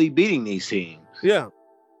barely beating these teams. Yeah.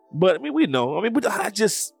 But we know. But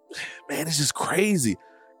it's just crazy.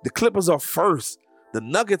 The Clippers are first. The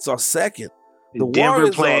Nuggets are second. The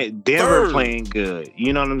Denver playing good.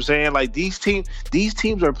 You know what I'm saying? Like these teams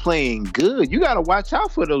are playing good. You got to watch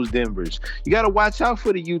out for those Denvers. You got to watch out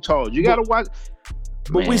for the Utahs. You got to watch.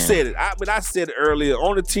 But we said it. I said it earlier.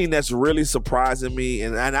 Only team that's really surprising me,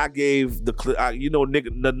 and I gave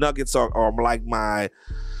the Nuggets are like my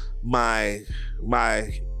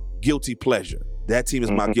guilty pleasure. That team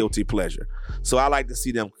is my guilty pleasure. So I like to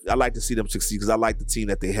see them. I like to see them succeed because I like the team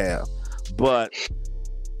that they have. But.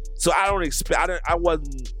 So I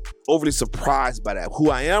wasn't overly surprised by that.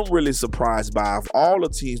 Who I am really surprised by, of all the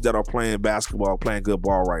teams that are playing basketball, playing good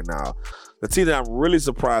ball right now, the team that I'm really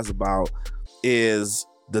surprised about is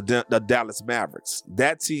the Dallas Mavericks.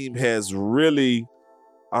 That team has really,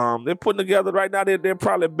 they're putting together right now. They're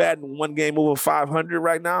probably batting one game over 500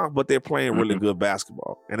 right now, but they're playing really good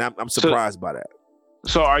basketball, and I'm surprised by that.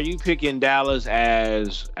 So are you picking Dallas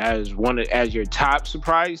as your top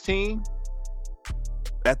surprise team?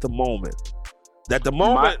 At the moment, it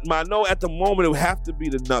would have to be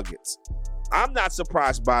the Nuggets. I'm not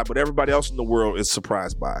surprised by it, but everybody else in the world is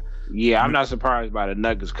surprised by it. Yeah, I'm not surprised by the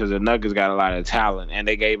Nuggets because the Nuggets got a lot of talent, and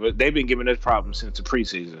they've been giving us problems since the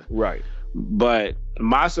preseason. Right. But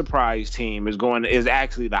my surprise team is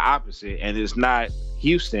actually the opposite, and it's not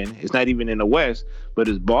Houston. It's not even in the West, but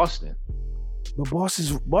it's Boston. But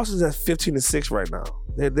Boston's at 15-6 right now.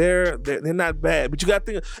 They're not bad, but you got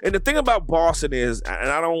to think. And the thing about Boston is,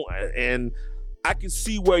 and I can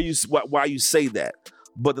see why you say that.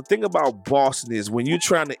 But the thing about Boston is when you're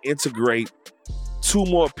trying to integrate two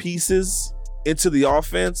more pieces into the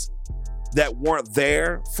offense that weren't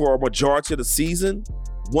there for a majority of the season.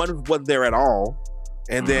 One wasn't there at all,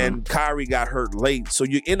 and then Kyrie got hurt late. So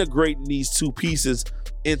you're integrating these two pieces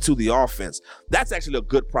into the offense. That's actually a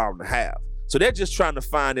good problem to have. So they're just trying to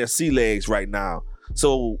find their sea legs right now.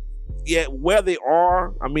 So, yeah, where they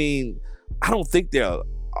are, I don't think they're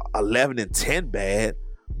 11-10 bad,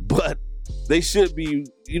 but they should be,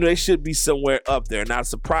 somewhere up there. Now, a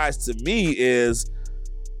surprise to me is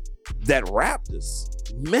that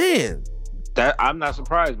Raptors, man. That I'm not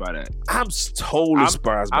surprised by that. I'm totally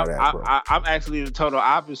surprised by that, bro. I'm actually the total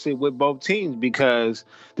opposite with both teams because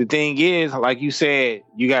the thing is, like you said,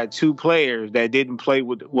 you got two players that didn't play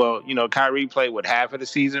with. Well, Kyrie played with half of the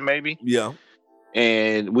season, maybe. Yeah.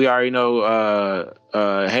 And we already know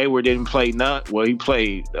Hayward didn't play none. Well, he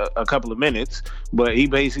played a couple of minutes, but he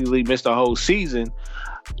basically missed the whole season.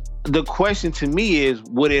 the question to me is,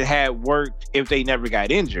 would it have worked if they never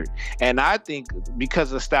got injured? And I think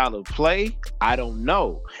because of style of play, I don't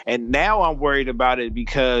know. And now I'm worried about it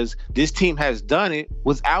because this team has done it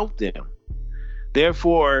without them.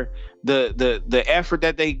 Therefore, the effort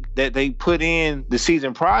that they put in the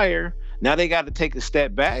season prior, now they got to take a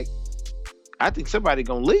step back. I think somebody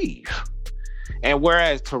gonna leave. And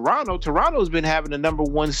whereas Toronto's been having the number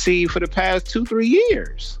one seed for the past 2-3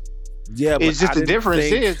 years. Yeah, but it's just the difference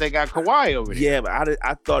is they got Kawhi over there. Yeah, but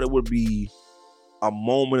I thought it would be a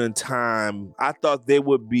moment in time. I thought there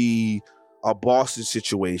would be a Boston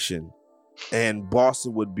situation, and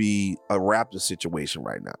Boston would be a Raptors situation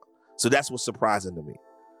right now. So that's what's surprising to me.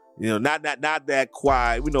 You know, not that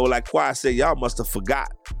Kawhi. You know, like Kawhi said, y'all must have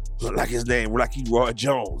forgot, like his name, like he Roy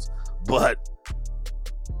Jones. But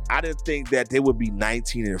I didn't think that they would be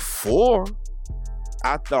 19-4.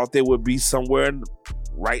 I thought they would be somewhere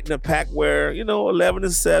right in the pack where, you know,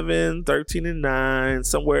 11-7, 13-9,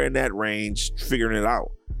 somewhere in that range, figuring it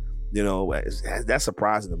out. You know, that's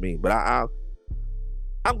surprising to me. But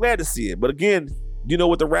I'm glad to see it. But again, you know,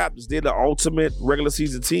 with the Raptors, they're the ultimate regular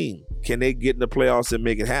season team. Can they get in the playoffs and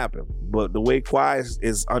make it happen? But the way Kawhi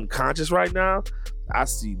is unconscious right now, I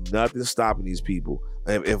see nothing stopping these people.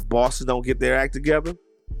 If Boston don't get their act together,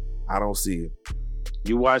 I don't see it.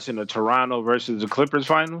 You watching the Toronto versus the Clippers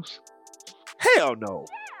finals? Hell no.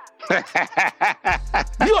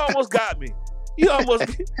 You almost got me. You almost.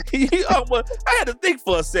 I had to think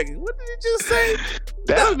for a second. What did you just say?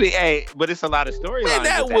 That would be but it's a lot of storylines.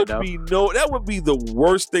 That would be the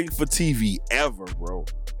worst thing for TV ever, bro.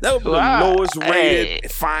 That would be the lowest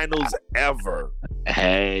rated finals ever.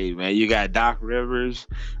 Hey man, you got Doc Rivers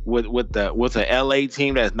with the LA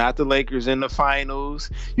team that's not the Lakers in the finals.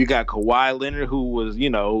 You got Kawhi Leonard, who was, you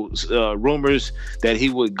know, rumors that he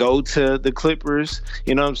would go to the Clippers.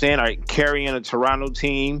 You know what I'm saying? Like carrying a Toronto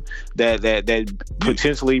team that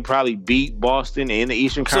potentially probably beat Boston in the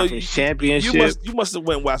Eastern Conference Championship. You must have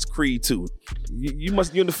went and watched Creed 2. You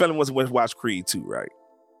and the fella must have went and watched Creed 2, right?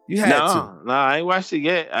 You had to. No, I ain't watched it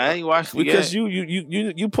yet. Because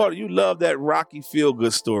you love that Rocky feel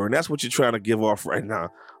good story, and that's what you're trying to give off right now.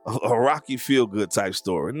 A Rocky feel good type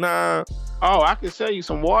story. Nah. Oh, I can sell you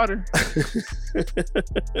some water.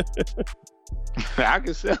 I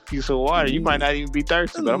can sell you some water. You might not even be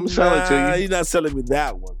thirsty, but I'm gonna sell it to you. You're not selling me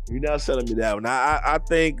that one. I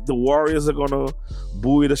think the Warriors are gonna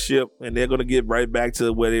buoy the ship, and they're gonna get right back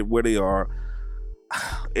to where they are.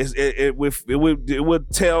 It would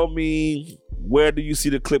tell me, where do you see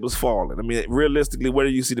the Clippers falling? I mean, realistically, where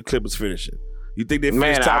do you see the Clippers finishing? You think they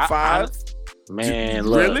finish top 5?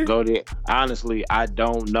 Look, go there. Honestly, I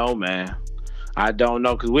don't know, man. I don't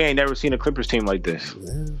know, because we ain't never seen a Clippers team like this.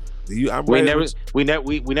 Yeah. We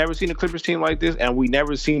never seen a Clippers team like this, and we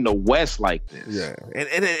never seen the West like this. Yeah,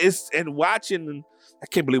 and watching, I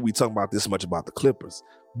can't believe we talking about this much about the Clippers,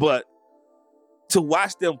 but to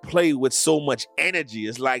watch them play with so much energy,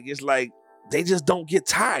 it's like they just don't get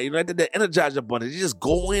tired. You know, the Energizer Bunny, they just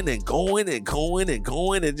going and going and going and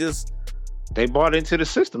going and just. They bought into the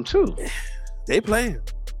system too. They playing.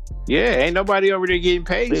 Yeah, ain't nobody over there getting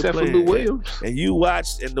paid except for Lou Williams. And you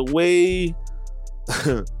watched, and the way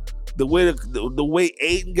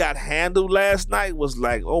Ayton got handled last night was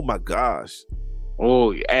like, oh my gosh.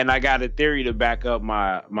 Oh, and I got a theory to back up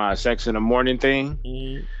my Sex in the Morning thing.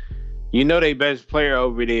 Mm-hmm. You know, their best player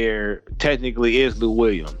over there technically is Lou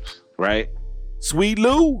Williams, right? Sweet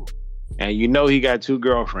Lou. And you know he got 2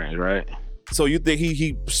 girlfriends, right? So you think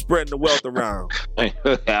he spreading the wealth around?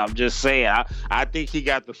 I'm just saying. I think he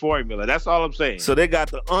got the formula. That's all I'm saying. So they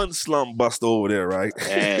got the unslump buster over there, right?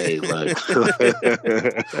 Hey, look.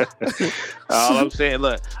 All I'm saying,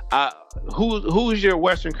 look. Who's your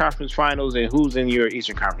Western Conference Finals and who's in your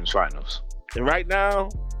Eastern Conference Finals? And right now,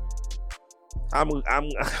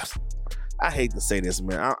 I hate to say this,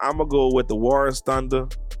 man. I'm gonna go with the Warriors Thunder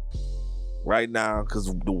right now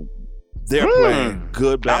because they're playing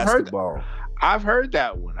good basketball. I've heard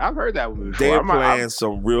that one before. They're playing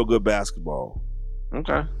some real good basketball.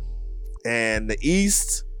 Okay. And the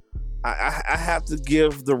East, I have to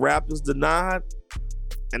give the Raptors the nod,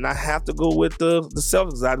 and I have to go with the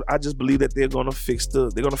Celtics. I just believe that they're gonna fix the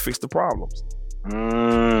problems. They're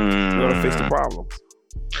gonna fix the problems.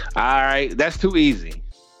 All right, that's too easy.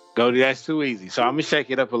 That's too easy. So I'm gonna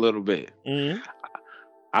shake it up a little bit. Mm-hmm.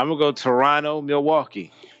 I'm gonna go Toronto,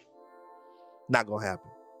 Milwaukee. Not gonna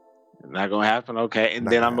happen. Not gonna happen. Okay, and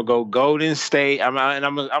then I'm gonna go Golden State. I'm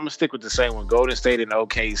gonna stick with the same one. Golden State and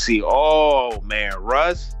OKC. Oh man,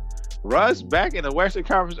 Russ back in the Western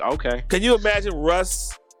Conference. Okay. Can you imagine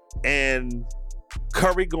Russ and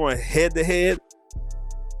Curry going head to head?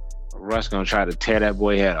 Russ gonna try to tear that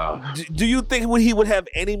boy head off. Do you think he would have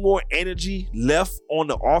any more energy left on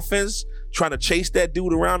the offense trying to chase that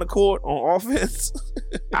dude around the court on offense?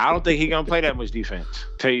 I don't think he gonna play that much defense.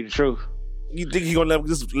 Tell you the truth. You think he gonna let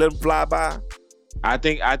him fly by? I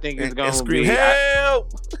think it's gonna scream, be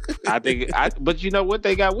help. But you know what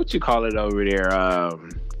they got? What you call it over there?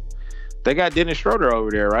 They got Dennis Schroeder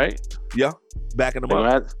over there, right? Yeah, backing him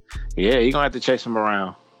up. He's gonna have to chase him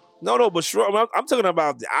around. No, but Schroeder, I'm talking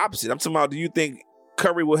about the opposite. I'm talking about, do you think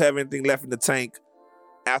Curry will have anything left in the tank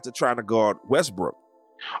after trying to guard Westbrook?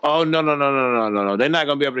 Oh no! They're not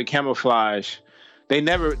gonna be able to camouflage. They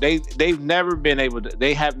have never been able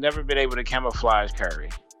to camouflage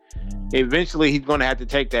Curry. Eventually, he's gonna have to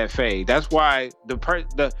take that fade. That's why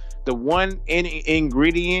the one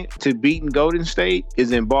ingredient to beating Golden State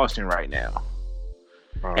is in Boston right now.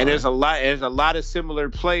 And there's a lot of similar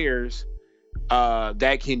players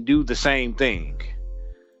that can do the same thing.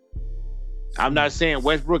 I'm not saying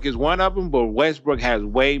Westbrook is one of them, but Westbrook has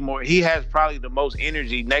way more. He has probably the most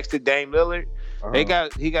energy next to Dame Lillard. He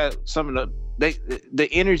got some of the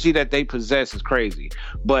energy that they possess is crazy.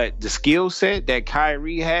 But the skill set that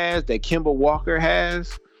Kyrie has, that Kemba Walker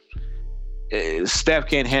has, Steph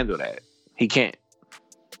can't handle that. He can't.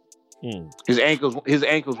 His ankles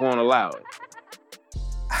won't allow it.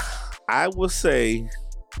 I will say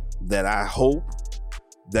that I hope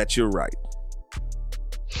that you're right.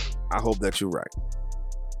 I hope that you're right.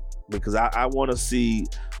 Because I want to see,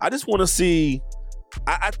 I just want to see,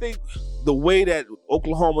 I think the way that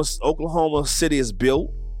Oklahoma City is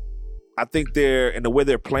built, I think and the way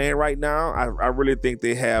they're playing right now, I really think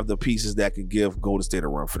they have the pieces that can give Golden State a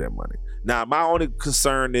run for their money. Now, my only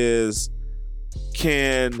concern is,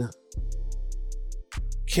 can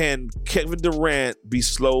Kevin Durant be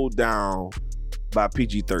slowed down by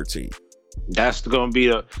PG-13? That's gonna be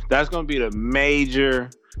the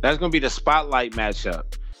spotlight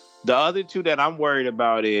matchup. The other two that I'm worried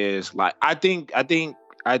about is, like, I think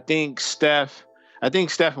Steph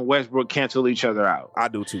and Westbrook cancel each other out. I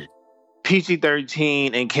do too.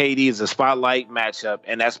 PG-13 and KD is a spotlight matchup,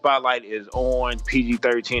 and that spotlight is on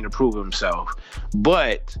PG-13 to prove himself.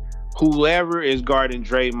 But whoever is guarding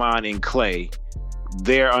Draymond and Klay,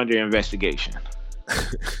 they're under investigation.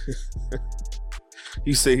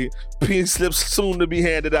 You say pink slips soon to be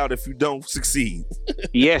handed out if you don't succeed.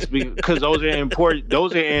 Yes, because those are important.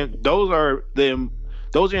 Those are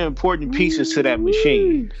important pieces to that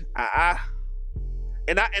machine. I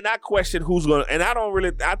question who's gonna. And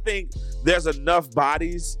I think there's enough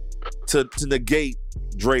bodies to negate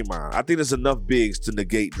Draymond. I think there's enough bigs to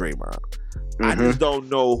negate Draymond. Mm-hmm. I just don't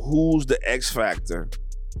know who's the X factor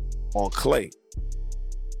on Klay.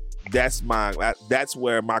 That's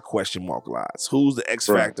where my question mark lies. Who's the X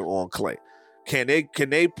factor on Klay? Can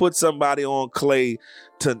they put somebody on Klay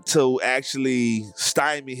to actually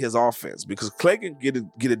stymie his offense? Because Klay can get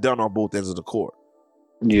it done on both ends of the court.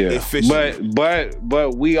 Yeah,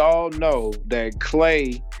 but we all know that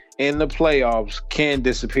Klay in the playoffs can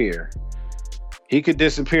disappear. He could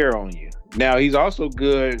disappear on you. Now, he's also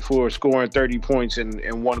good for scoring 30 points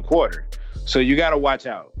in one quarter. So you got to watch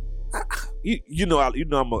out. You know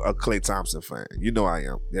I'm a Klay Thompson fan. You know I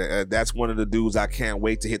am. That's one of the dudes I can't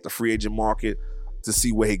wait to hit the free agent market to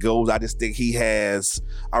see where he goes. I just think he has.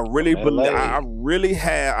 I really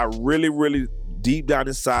deep down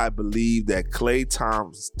inside believe that Klay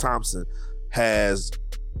Thompson has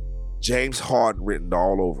James Harden written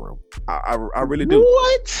all over him. I really do.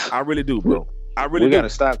 What? I really do, bro. We gotta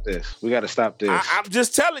stop this. I'm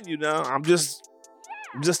just telling you now. I'm just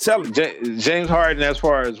telling you. James Harden, as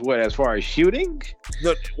far as shooting?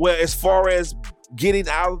 As far as getting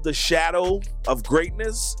out of the shadow of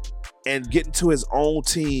greatness and getting to his own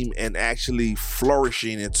team and actually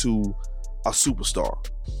flourishing into a superstar.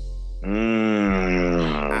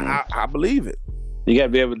 I believe it. You got to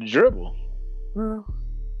be able to dribble. Well,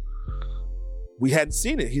 we hadn't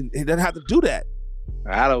seen it. He doesn't have to do that.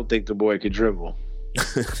 I don't think the boy could dribble.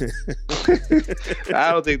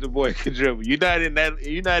 I don't think the boy could dribble. You're not in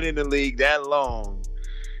the league that long,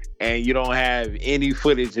 and you don't have any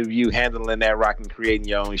footage of you handling that rock and creating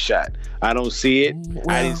your own shot. I don't see it. Well,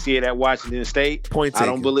 I didn't see it at Washington State. Point taken.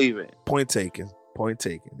 I don't believe it. Point taken.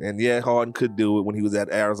 And yeah, Harden could do it when he was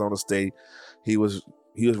at Arizona State. He was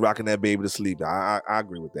rocking that baby to sleep. I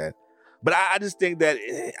agree with that. But I just think that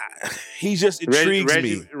he just intrigues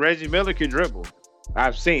me. Reggie Miller can dribble.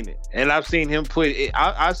 I've seen it, and I've seen him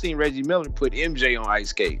I've seen Reggie Miller put MJ on ice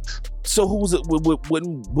skates. So who's it?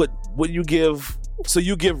 Would you give? So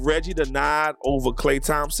you give Reggie the nod over Klay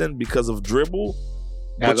Thompson because of dribble?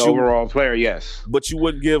 As an overall player, yes. But you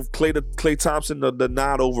wouldn't give Klay Thompson the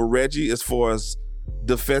nod over Reggie as far as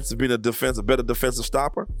being a better defensive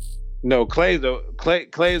stopper? No, Clay's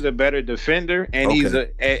a better defender, and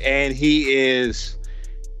he is.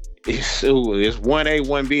 It's 1A,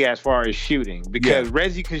 1B as far as shooting because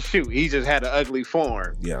Reggie can shoot. He just had an ugly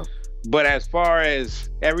form. Yeah. But as far as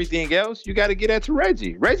everything else, you got to get that to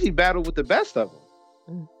Reggie. Reggie battled with the best of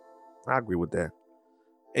them. I agree with that.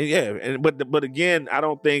 And but again, I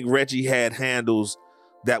don't think Reggie had handles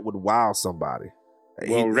that would wow somebody.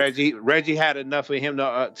 Well, Reggie had enough of him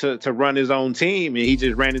to run his own team, and he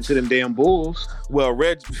just ran into them damn Bulls. Well,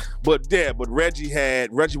 Reggie would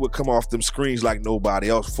come off them screens like nobody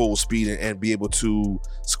else, full speed, and be able to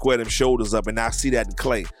square them shoulders up. And I see that in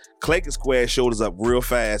Clay. Clay can square his shoulders up real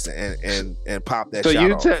fast and pop that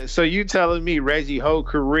shot off. So you telling me Reggie's whole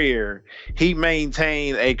career, he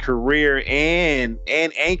maintained a career and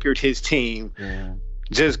anchored his team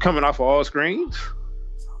just coming off of all screens?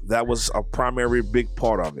 That was a primary big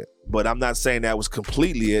part of it. But I'm not saying that was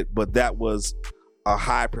completely it, but that was a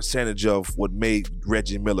high percentage of what made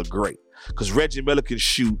Reggie Miller great. Because Reggie Miller can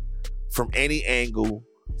shoot from any angle,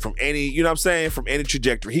 from any, you know what I'm saying, from any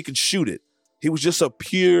trajectory. He can shoot it. He was just a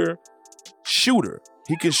pure shooter.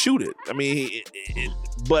 He can shoot it. I mean,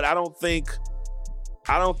 but I don't think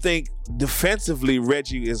defensively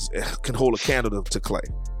Reggie can hold a candle to Clay.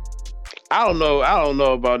 I don't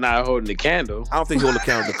know about not holding the candle. I don't think he'll hold a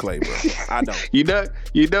candle to Clay, bro. I don't. You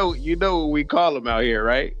know what we call him out here,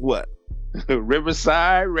 right? What?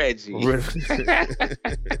 Riverside Reggie.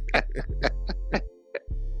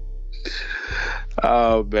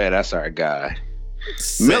 Oh man, that's our guy.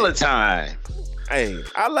 Miller time. Hey,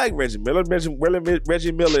 I like Reggie Miller.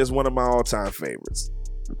 Reggie Miller is one of my all-time favorites.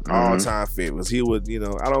 All-time favorites. He would,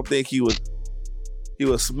 I don't think he would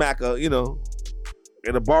smack in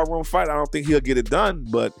a barroom fight. I don't think he'll get it done,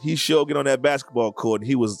 but he sure get on that basketball court and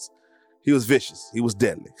he was vicious. He was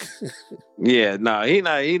deadly. Yeah, no, he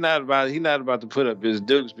not about to put up his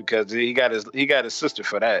dukes because he got his sister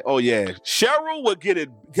for that. Oh yeah, Cheryl would get it.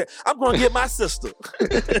 I'm gonna get my sister.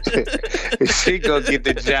 She gonna get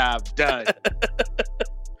the job done.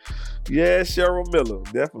 Yeah, Cheryl Miller,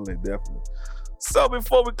 definitely. So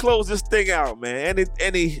before we close this thing out, man,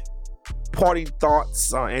 any parting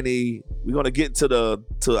thoughts or we're gonna get to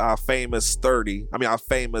our famous 30. I mean, our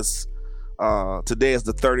famous. Today is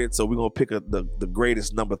the 30th, so we're gonna pick the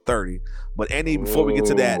greatest number 30. But before we get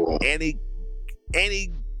to that,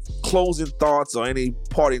 any closing thoughts or any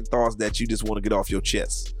parting thoughts that you just want to get off your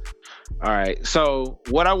chest? All right. So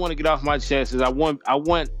what I want to get off my chest is I want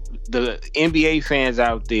the NBA fans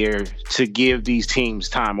out there to give these teams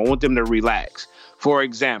time. I want them to relax. For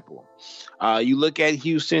example, you look at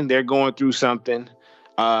Houston; they're going through something.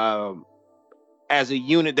 As a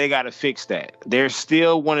unit, they got to fix that. They're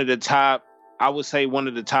still one of the top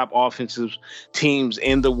offensive teams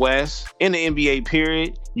in the West, in the NBA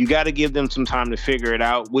period. You got to give them some time to figure it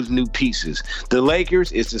out with new pieces. The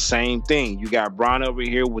Lakers, it's the same thing. You got Bron over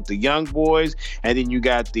here with the young boys, and then you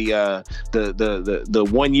got the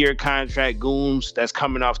 1-year contract goons that's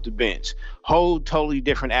coming off the bench. Whole totally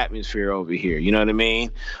different atmosphere over here. You know what I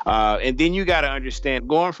mean? And then you got to understand,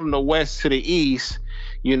 going from the West to the East,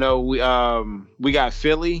 we got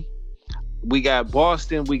Philly, we got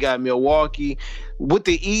Boston, we got Milwaukee. With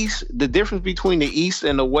the East, the difference between the East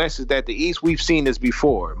and the West is that the East, we've seen this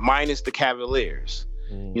before, minus the Cavaliers.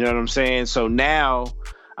 You know what I'm saying? So now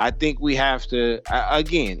I think we have to,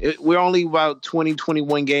 we're only about 20,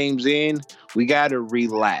 21 games in. We got to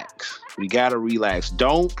relax.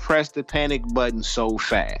 Don't press the panic button so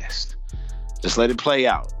fast. Just let it play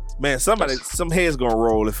out. Man, some heads gonna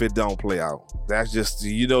roll if it don't play out. That's just,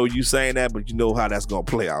 you saying that, but you know how that's gonna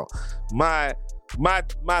play out. My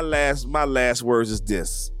last words is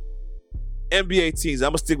this. NBA teams, I'm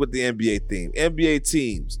gonna stick with the NBA theme. NBA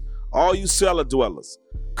teams, all you cellar dwellers,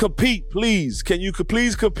 compete, please. Can you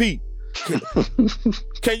please compete?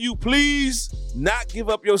 Can you please not give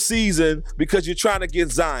up your season because you're trying to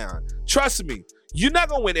get Zion? Trust me, you're not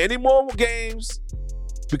gonna win any more games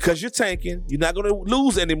because you're tanking. You're not going to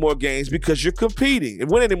lose any more games because you're competing, and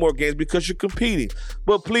win any more games because you're competing.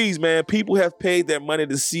 But please, man, people have paid their money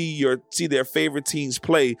to see their favorite teams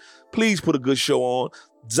play. Please put a good show on.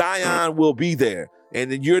 Zion will be there. And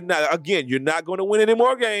then you're not going to win any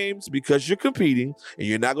more games because you're competing, and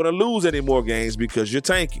you're not going to lose any more games because you're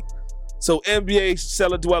tanking. So NBA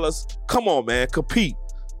cellar dwellers, come on, man, compete.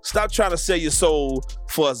 Stop trying to sell your soul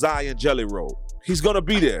for a Zion jelly roll. He's going to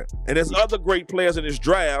be there. And there's other great players in this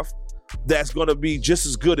draft that's going to be just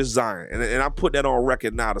as good as Zion. And I put that on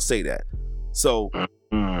record now to say that. So,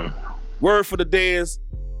 word for the day is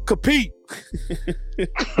Compete.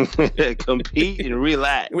 Compete and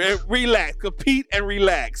relax. Relax. Compete and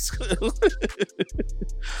relax.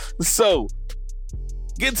 So,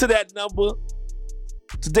 get to that number.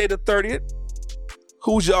 Today the 30th.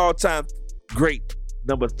 Who's your all-time great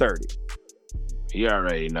number 30? You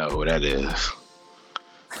already know who that is.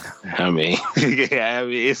 I mean,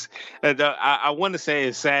 it's. I want to say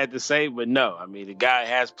it's sad to say, but no. I mean, the guy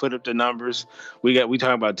has put up the numbers. We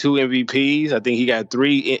talking about 2 MVPs. I think he got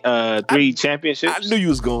three championships. I knew you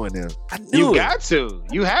was going there. I knew you it. got to.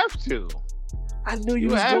 You have to. I knew you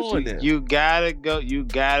was going there. You gotta go. You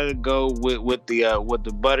gotta go with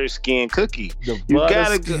the butter skin cookie. You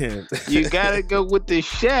gotta go with the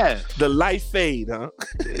chef. The light fade, huh?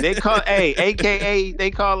 They call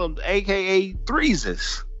they call them AKA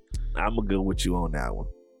threeses. I'm gonna go with you on that one.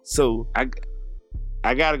 So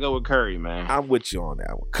I gotta go with Curry, man. I'm with you on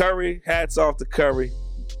that one. Curry, hats off to Curry.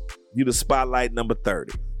 You the spotlight number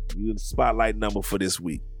 30. You the spotlight number for this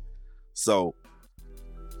week. So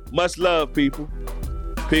much love, people.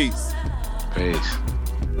 Peace. Peace.